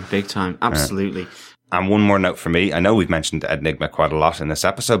prison. Big time. Absolutely. And one more note for me. I know we've mentioned Enigma quite a lot in this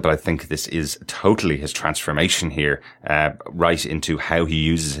episode, but I think this is totally his transformation here, right into how he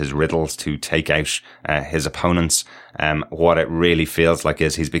uses his riddles to take out his opponents. What it really feels like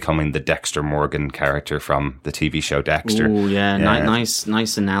is he's becoming the Dexter Morgan character from the TV show Dexter. Oh, yeah.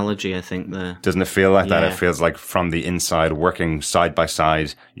 Nice analogy, I think, there. Doesn't it feel like that? It feels like from the inside, working side by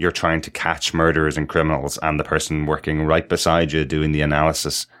side, you're trying to catch murderers and criminals, and the person working right beside you doing the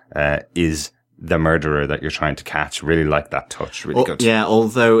analysis is the murderer that you're trying to catch. Really like that touch. Really good. Yeah,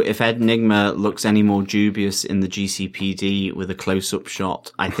 although if Ed Nigma looks any more dubious in the GCPD with a close-up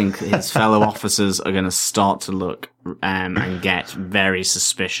shot, I think his fellow officers are going to start to look and get very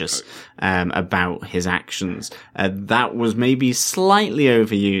suspicious about his actions. That was maybe slightly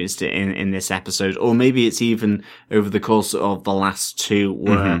overused in this episode, or maybe it's even over the course of the last two,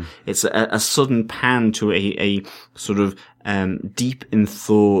 where it's a sudden pan to a sort of deep in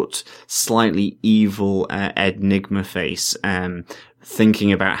thought, slightly evil Ed Nigma face,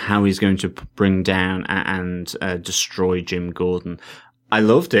 thinking about how he's going to bring down and destroy Jim Gordon. I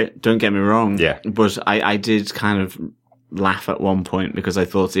loved it, don't get me wrong. Yeah. But I did kind of laugh at one point because I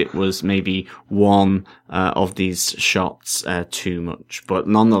thought it was maybe one of these shots too much. But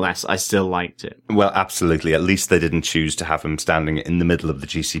nonetheless, I still liked it. Well, absolutely. At least they didn't choose to have him standing in the middle of the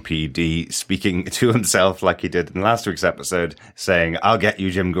GCPD speaking to himself like he did in last week's episode, saying, "I'll get you,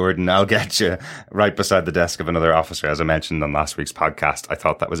 Jim Gordon. I'll get you," right beside the desk of another officer. As I mentioned on last week's podcast, I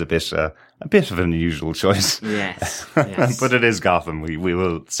thought that was a bit of an unusual choice. Yes. But it is Gotham. We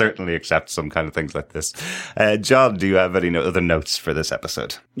will certainly accept some kind of things like this. John, do you have any other notes for this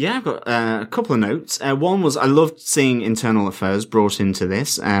episode? Yeah, I've got a couple of notes. One was I loved seeing Internal Affairs brought into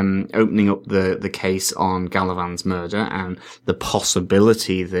this, opening up the case on Gallivan's murder and the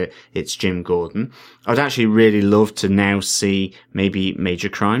possibility that it's Jim Gordon. I'd actually really love to now see maybe Major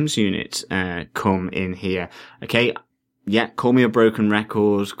Crimes Unit come in here. Okay, yeah, call me a broken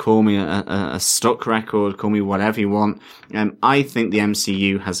record, call me a stuck record, call me whatever you want. I think the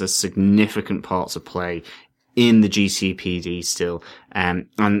MCU has a significant part to play in the GCPD still, and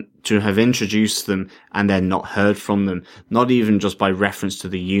to have introduced them and then not heard from them, not even just by reference to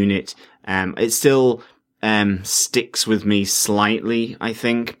the unit, it still sticks with me slightly, I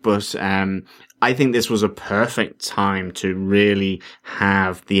think, but I think this was a perfect time to really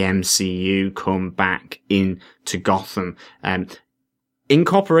have the MCU come back into Gotham. In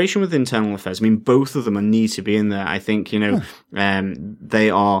cooperation with Internal Affairs. I mean, both of them need to be in there. I think, they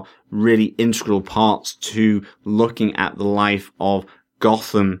are really integral parts to looking at the life of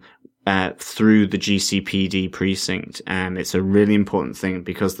Gotham through the GCPD precinct. It's a really important thing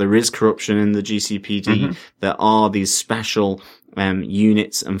because there is corruption in the GCPD. There are these special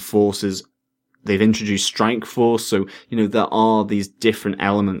units and forces. They've introduced Strike Force, so, there are these different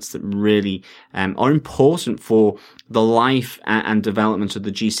elements that really are important for the life and development of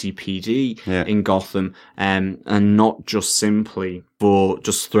the GCPD in Gotham, and not just simply for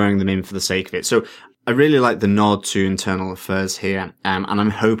just throwing them in for the sake of it. So I really like the nod to Internal Affairs here, and I'm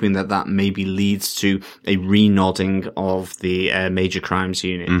hoping that maybe leads to a re-nodding of the Major Crimes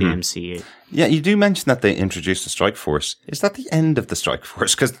Unit, the MCU. Yeah, you do mention that they introduced the Strike Force. Is that the end of the Strike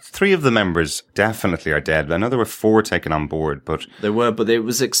Force? Because 3 of the members definitely are dead. I know there were 4 taken on board, but... There were, but it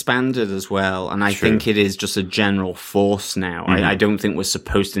was expanded as well. And I think it is just a general force now. I don't think we're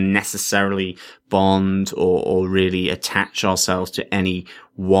supposed to necessarily bond or really attach ourselves to any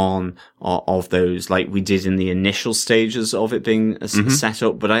one of those like we did in the initial stages of it being set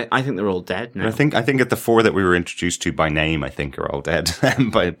up. But I think they're all dead now. I think at the 4 that we were introduced to by name, I think are all dead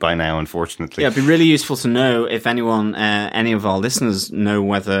by now, unfortunately. Yeah, it'd be really useful to know if anyone, any of our listeners know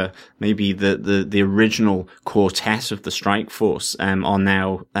whether maybe the original quartet of the Strike Force are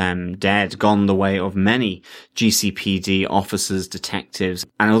now dead, gone the way of many GCPD officers, detectives,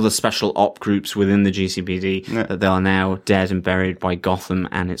 and other special op groups within the GCPD, that they are now dead and buried by Gotham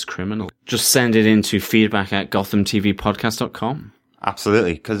and its criminals. Just send it into feedback@gothamtvpodcast.com.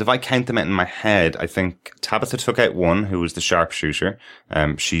 Absolutely, because if I count them out in my head, I think Tabitha took out one, who was the sharpshooter.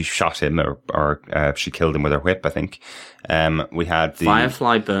 She shot him, or she killed him with her whip, I think. We had the...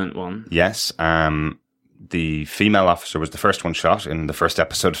 Firefly burnt one. Yes. The female officer was the first one shot in the first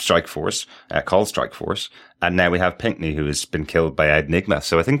episode of Strike Force, called Strike Force. And now we have Pinckney, who has been killed by Ed Nigma.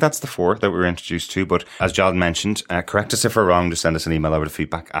 So I think that's the 4 that we were introduced to. But as John mentioned, correct us if we're wrong, just send us an email over to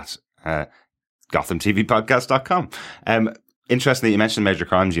feedback at gothamtvpodcast.com. Interestingly, you mentioned Major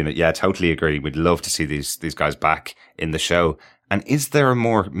Crimes Unit. Yeah, I totally agree. We'd love to see these guys back in the show. And is there a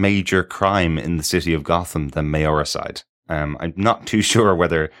more major crime in the city of Gotham than mayoricide? I'm not too sure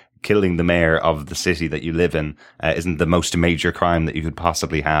whether killing the mayor of the city that you live in isn't the most major crime that you could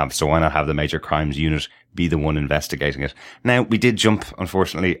possibly have. So why not have the Major Crimes Unit be the one investigating it? Now, we did jump,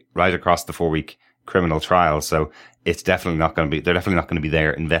 unfortunately, right across the 4-week criminal trial. So it's definitely not going to be, they're definitely not going to be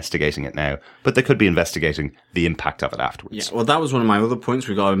there investigating it now, but they could be investigating the impact of it afterwards. Yeah, well, that was one of my other points.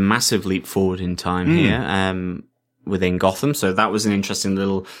 We got a massive leap forward in time here. within Gotham. So that was an interesting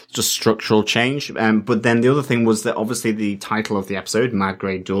little just structural change. But then the other thing was that obviously the title of the episode, Mad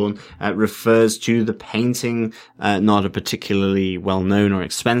Grey Dawn, refers to the painting, not a particularly well-known or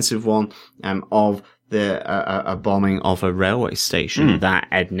expensive one, of a bombing of a railway station that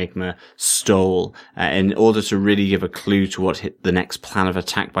Ed Nygma stole in order to really give a clue to what the next plan of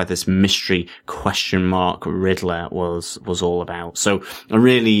attack by this mystery question mark Riddler was all about. So I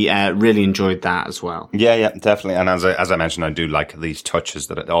really enjoyed that as well. Yeah, definitely. And as I mentioned, I do like these touches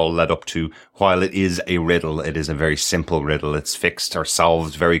that it all led up to. While it is a riddle, it is a very simple riddle. It's fixed or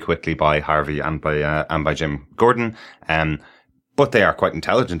solved very quickly by Harvey and by Jim Gordon. But they are quite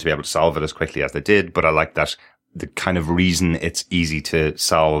intelligent to be able to solve it as quickly as they did. But I like that the kind of reason it's easy to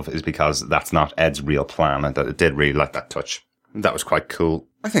solve is because that's not Ed's real plan. And I did really like that touch. That was quite cool.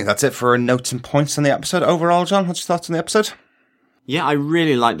 I think that's it for notes and points on the episode. Overall, John, what's your thoughts on the episode? Yeah, I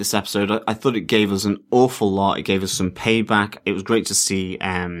really liked this episode. I thought it gave us an awful lot. It gave us some payback. It was great to see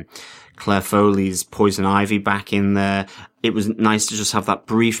Claire Foley's Poison Ivy back in there. It was nice to just have that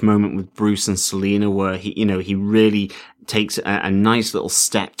brief moment with Bruce and Selina where he really takes a nice little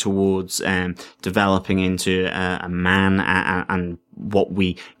step towards developing into a man and what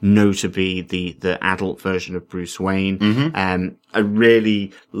we know to be the adult version of Bruce Wayne. I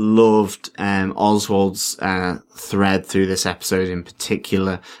really loved Oswald's thread through this episode in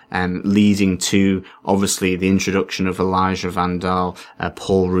particular, leading to obviously the introduction of Elijah Vandal,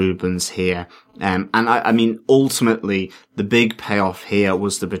 Paul Rubens here. And I mean, ultimately, the big payoff here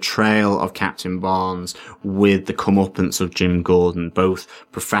was the betrayal of Captain Barnes with the comeuppance of Jim Gordon, both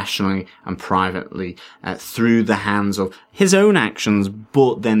professionally and privately, through the hands of his own actions,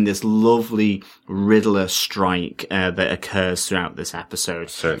 but then this lovely Riddler strike that occurs throughout this episode.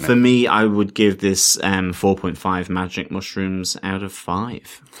 Certainly. For me, I would give this 4.5 magic mushrooms out of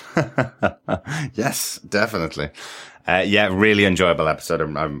 5. Yes, definitely. Really enjoyable episode.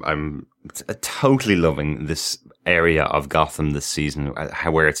 I'm totally loving this area of Gotham this season,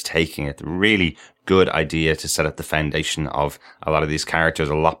 where it's taking it. Really good idea to set up the foundation of a lot of these characters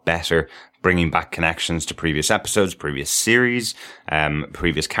a lot better, bringing back connections to previous episodes, previous series,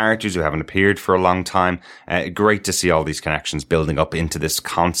 previous characters who haven't appeared for a long time. Great to see all these connections building up into this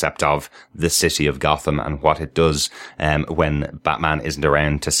concept of the city of Gotham and what it does when Batman isn't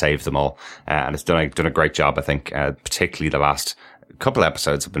around to save them all. And it's done a great job, I think, particularly the last couple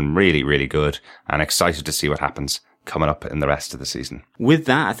episodes have been really, really good, and excited to see what happens coming up in the rest of the season. With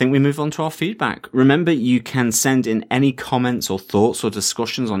that, I think we move on to our feedback. Remember, you can send in any comments or thoughts or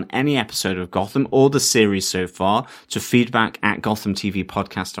discussions on any episode of Gotham or the series so far to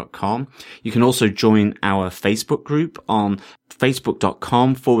feedback@gothamtvpodcast.com. You can also join our Facebook group on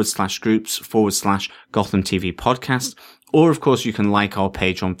facebook.com/groups/Gotham TV Podcast. Or, of course, you can like our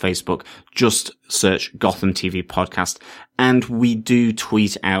page on Facebook. Just search Gotham TV Podcast. And we do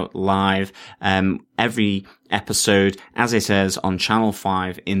tweet out live every episode, as it says, on Channel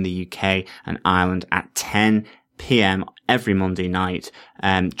 5 in the UK and Ireland at 10 p.m. every Monday night.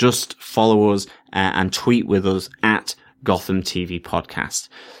 Just follow us and tweet with us at Gotham TV Podcast.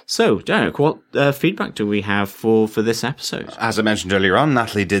 So, Derek, what feedback do we have for this episode? As I mentioned earlier on,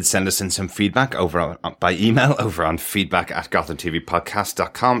 Natalie did send us in some feedback by email over on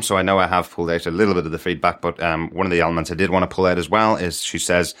feedback@gothamtvpodcast.com. So I know I have pulled out a little bit of the feedback, but one of the elements I did want to pull out as well is, she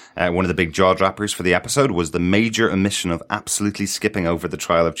says, one of the big jaw droppers for the episode was the major omission of absolutely skipping over the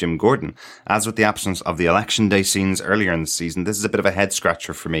trial of Jim Gordon. As with the absence of the election day scenes earlier in the season, this is a bit of a head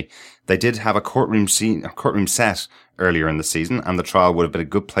scratcher for me. They did have a courtroom set earlier in the season, and the trial would have been a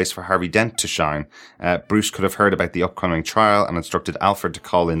good place for Harvey Dent to shine. Bruce could have heard about the upcoming trial and instructed Alfred to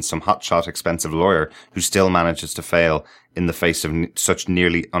call in some hotshot expensive lawyer who still manages to fail in the face of such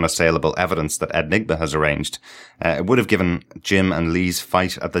nearly unassailable evidence that Ed Nygma has arranged. It would have given Jim and Lee's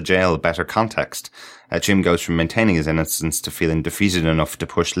fight at the jail better context. Jim goes from maintaining his innocence to feeling defeated enough to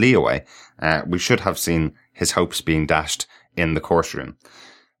push Lee away. We should have seen his hopes being dashed in the courtroom.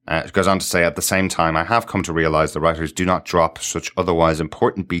 It goes on to say, at the same time, I have come to realise the writers do not drop such otherwise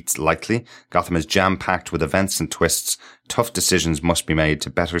important beats lightly. Gotham is jam-packed with events and twists. Tough decisions must be made to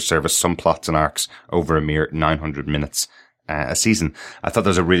better service some plots and arcs over a mere 900 minutes a season. I thought that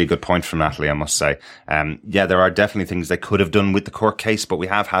was a really good point from Natalie, I must say. There are definitely things they could have done with the court case, but we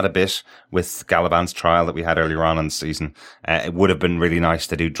have had a bit with Galavan's trial that we had earlier on in the season. It would have been really nice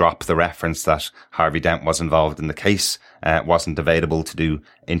to drop the reference that Harvey Dent was involved in the case, wasn't available to do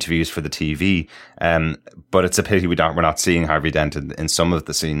interviews for the TV. But it's a pity we're not seeing Harvey Dent in some of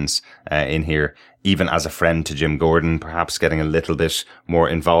the scenes in here even as a friend to Jim Gordon, perhaps getting a little bit more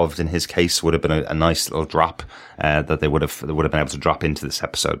involved in his case would have been a nice little drop that they would have been able to drop into this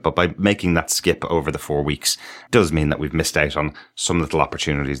episode. But by making that skip over the 4 weeks does mean that we've missed out on some little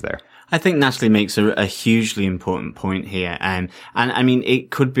opportunities there. I think Natalie makes a hugely important point here. And I mean,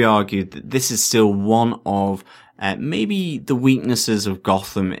 it could be argued that this is still one of maybe the weaknesses of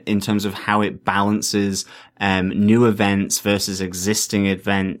Gotham in terms of how it balances new events versus existing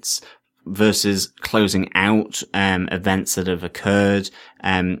events, versus closing out events that have occurred,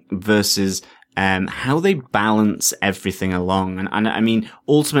 versus how they balance everything along. And I mean,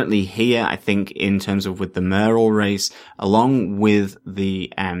 ultimately here, I think in terms of with the Merle race, along with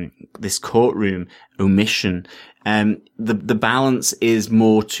the this courtroom omission, the balance is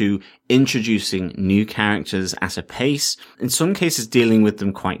more to introducing new characters at a pace, in some cases dealing with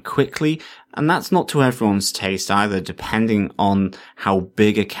them quite quickly. And that's not to everyone's taste either, depending on how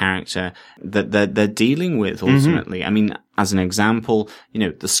big a character that they're dealing with ultimately. Mm-hmm. I mean, as an example,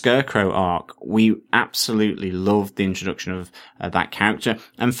 the Scarecrow arc, we absolutely loved the introduction of that character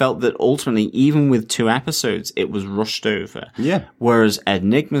and felt that ultimately, even with 2 episodes, it was rushed over. Yeah. Whereas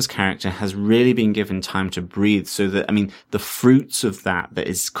Enigma's character has really been given time to breathe, so that, I mean, the fruits of that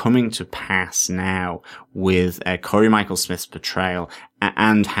is coming to pass now with Corey Michael Smith's portrayal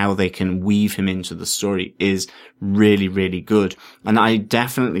and how they can weave him into the story is really, really good. And I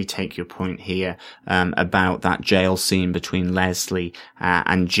definitely take your point here about that jail scene between Leslie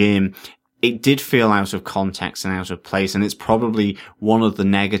and Jim. It did feel out of context and out of place, and it's probably one of the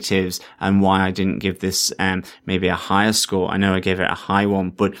negatives and why I didn't give this maybe a higher score. I know I gave it a high one,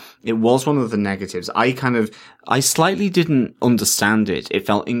 but it was one of the negatives. I slightly didn't understand it. It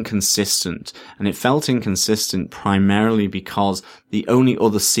felt inconsistent, and it felt inconsistent primarily because the only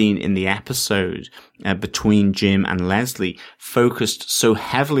other scene in the episode between Jim and Leslie focused so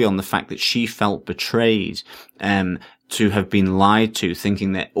heavily on the fact that she felt betrayed, to have been lied to,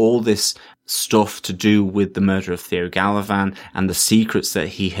 thinking that all this stuff to do with the murder of Theo Gallivan and the secrets that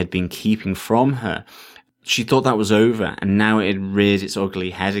he had been keeping from her, she thought that was over, and now it reared its ugly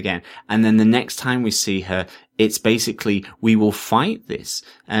head again. And then the next time we see her, it's basically, we will fight this.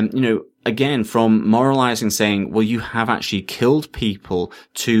 Again, from moralizing, saying, well, you have actually killed people,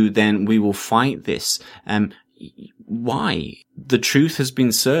 to then we will fight this. Why? The truth has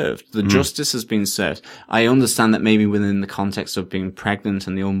been served. The justice has been served. I understand that maybe within the context of being pregnant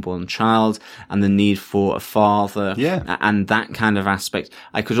and the unborn child and the need for a father and that kind of aspect,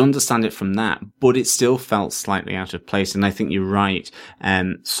 I could understand it from that, but it still felt slightly out of place. And I think you're right.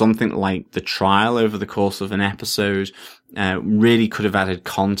 Something like the trial over the course of an episode really could have added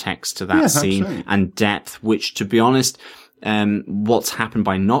context to that scene, absolutely, and depth, which, to be honest, what's happened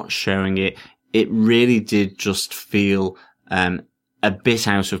by not showing it, it really did just feel a bit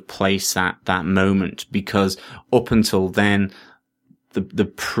out of place at that moment, because up until then, the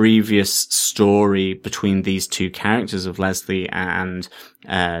previous story between these 2 characters of Leslie and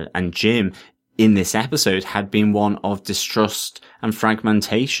Jim in this episode had been one of distrust and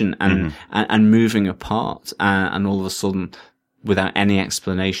fragmentation and moving apart, and all of a sudden, without any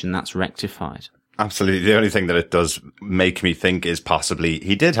explanation, that's rectified. Absolutely. The only thing that it does make me think is possibly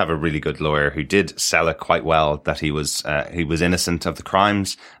he did have a really good lawyer who did sell it quite well, that he was innocent of the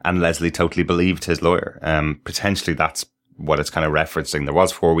crimes, and Leslie totally believed his lawyer. Potentially that's what it's kind of referencing. There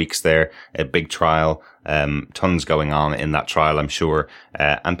was 4 weeks there, a big trial, tons going on in that trial, I'm sure.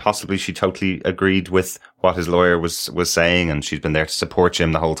 And possibly she totally agreed with what his lawyer was saying, and she's been there to support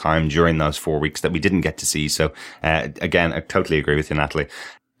Jim the whole time during those 4 weeks that we didn't get to see. So, again, I totally agree with you, Natalie.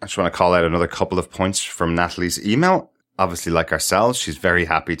 I just want to call out another couple of points from Natalie's email. Obviously, like ourselves, she's very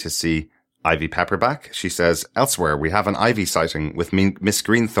happy to see Ivy Pepper back. She says, elsewhere, we have an Ivy sighting with Miss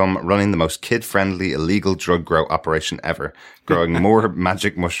Green Thumb running the most kid-friendly illegal drug grow operation ever, growing more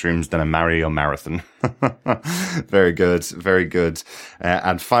magic mushrooms than a Mario marathon. Very good, very good.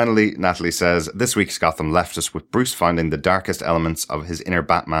 And finally, Natalie says, this week's Gotham left us with Bruce finding the darkest elements of his inner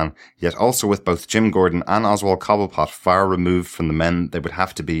Batman, yet also with both Jim Gordon and Oswald Cobblepot far removed from the men they would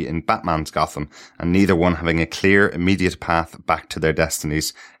have to be in Batman's Gotham, and neither one having a clear, immediate path back to their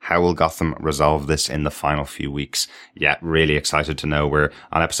destinies. How will Gotham resolve this in the final few weeks? Yeah, really excited to know. We're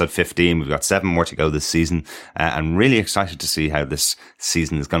on episode 15. We've got 7 more to go this season. And really excited to see how this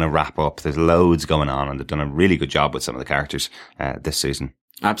season is going to wrap up. There's loads going on, and they've done a really good job with some of the characters this season.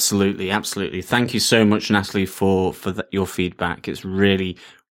 Absolutely, absolutely. Thank you so much, Natalie, for your feedback. It's really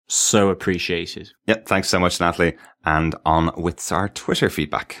so appreciated. Yep, thanks so much, Natalie. And on with our Twitter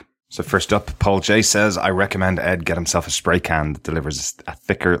feedback. So first up, Paul J says, I recommend Ed get himself a spray can that delivers a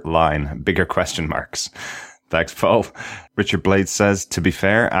thicker line, bigger question marks. Thanks, Paul. Richard Blades says, to be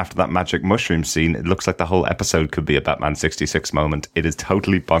fair, after that magic mushroom scene, it looks like the whole episode could be a Batman 66 moment. It is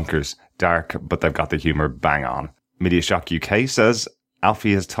totally bonkers. Dark, but they've got the humour bang on. Media Shock UK says,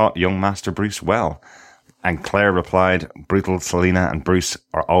 Alfie has taught young Master Bruce well. And Claire replied, brutal Selina and Bruce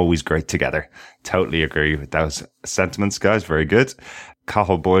are always great together. Totally agree with those sentiments, guys. Very good.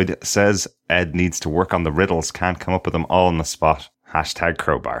 Cahill Boyd says, Ed needs to work on the riddles. Can't come up with them all on the spot. Hashtag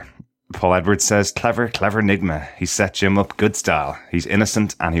crowbar. Paul Edwards says, clever enigma. He set Jim up good style. He's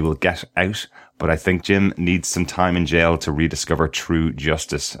innocent and he will get out, but I think Jim needs some time in jail to rediscover true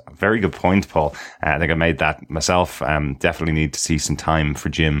justice. Very good point, Paul. I think I made that myself. Definitely need to see some time for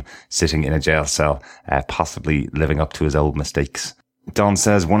Jim sitting in a jail cell, possibly living up to his old mistakes. Don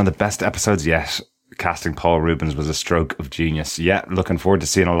says, one of the best episodes yet. Casting Paul Rubens was a stroke of genius. Yeah, looking forward to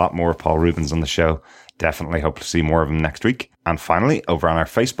seeing a lot more of Paul Rubens on the show. Definitely hope to see more of him next week. And finally, over on our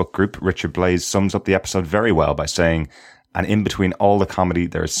Facebook group, Richard Blaze sums up the episode very well by saying, and in between all the comedy,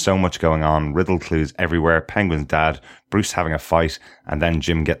 there is so much going on, riddle clues everywhere, Penguin's dad, Bruce having a fight, and then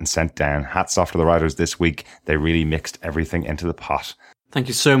Jim getting sent down. Hats off to the writers this week. They really mixed everything into the pot. Thank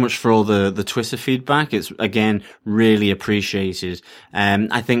you so much for all the Twitter feedback. It's, again, really appreciated.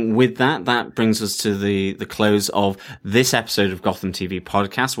 I think with that brings us to the close of this episode of Gotham TV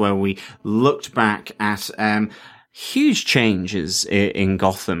Podcast, where we looked back at, huge changes in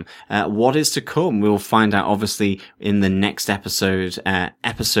Gotham. What is to come? We'll find out obviously in the next episode,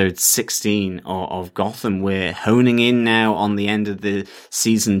 episode 16 of Gotham. We're honing in now on the end of the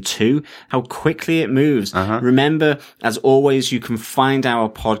season 2, how quickly it moves. Remember, as always, you can find our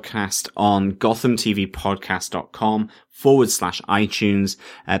podcast on gothamtvpodcast.com/iTunes.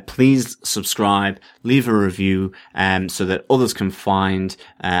 Please subscribe, leave a review, so that others can find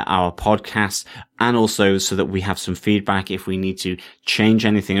our podcast, and also so that we have some feedback if we need to change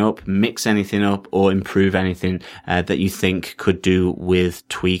anything up, mix anything up, or improve anything that you think could do with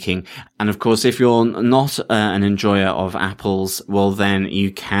tweaking. And of course, if you're not an enjoyer of apples, well then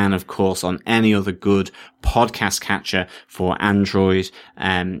you can, of course, on any other good podcast catcher for Android,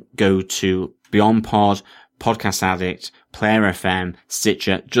 go to Beyond Pod, Podcast Addict, Player FM,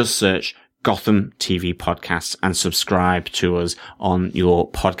 Stitcher. Just search Gotham TV Podcasts and subscribe to us on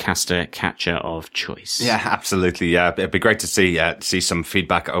your podcaster catcher of choice. Yeah, absolutely. Yeah, it'd be great to see some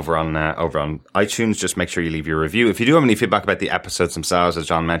feedback over on iTunes. Just make sure you leave your review. If you do have any feedback about the episodes themselves, as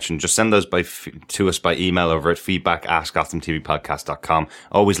John mentioned, just send those to us by email over at feedback@gothamtvpodcast.com.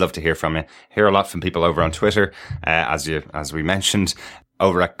 Always love to hear from you. Hear a lot from people over on Twitter, as we mentioned.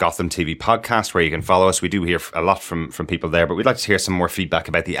 Over at Gotham TV Podcast, where you can follow us. We do hear a lot from people there, but we'd like to hear some more feedback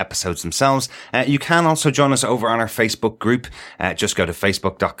about the episodes themselves. You can also join us over on our Facebook group. Just go to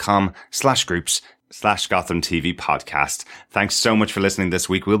facebook.com/groups/Gotham TV Podcast. Thanks so much for listening this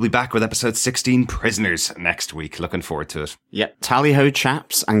week. We'll be back with episode 16, Prisoners, next week. Looking forward to it. Yep. Tally ho,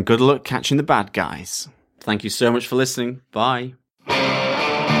 chaps, and good luck catching the bad guys. Thank you so much for listening. Bye.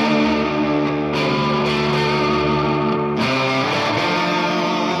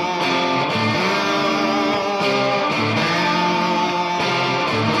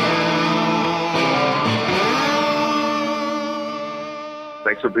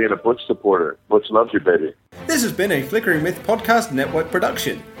 Thanks for being a Butch supporter. Butch loves you, baby. This has been a Flickering Myth Podcast Network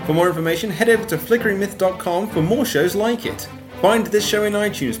production. For more information, head over to flickeringmyth.com for more shows like it. Find this show in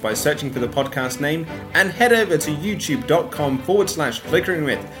iTunes by searching for the podcast name, and head over to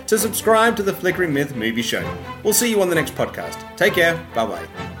youtube.com/flickeringmyth to subscribe to the Flickering Myth movie show. We'll see you on the next podcast. Take care.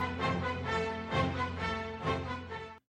 Bye-bye.